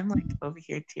moved. I'm like over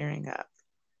here tearing up.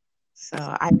 So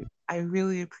I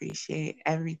really appreciate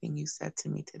everything you said to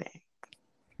me today.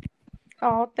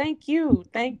 Oh, thank you.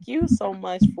 Thank you so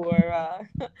much for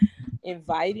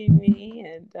inviting me.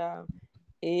 And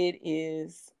it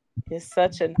is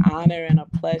such an honor and a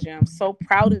pleasure. I'm so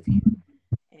proud of you.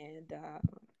 And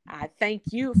I thank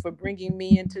you for bringing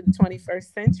me into the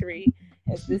 21st century,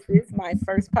 as this is my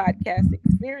first podcast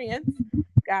experience.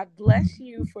 God bless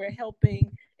you for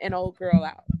helping an old girl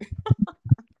out.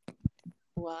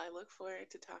 Well, I look forward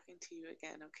to talking to you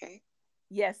again, okay?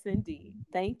 Yes, indeed.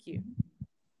 Thank you.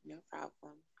 No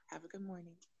problem. Have a good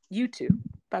morning. You too.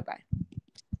 Bye bye.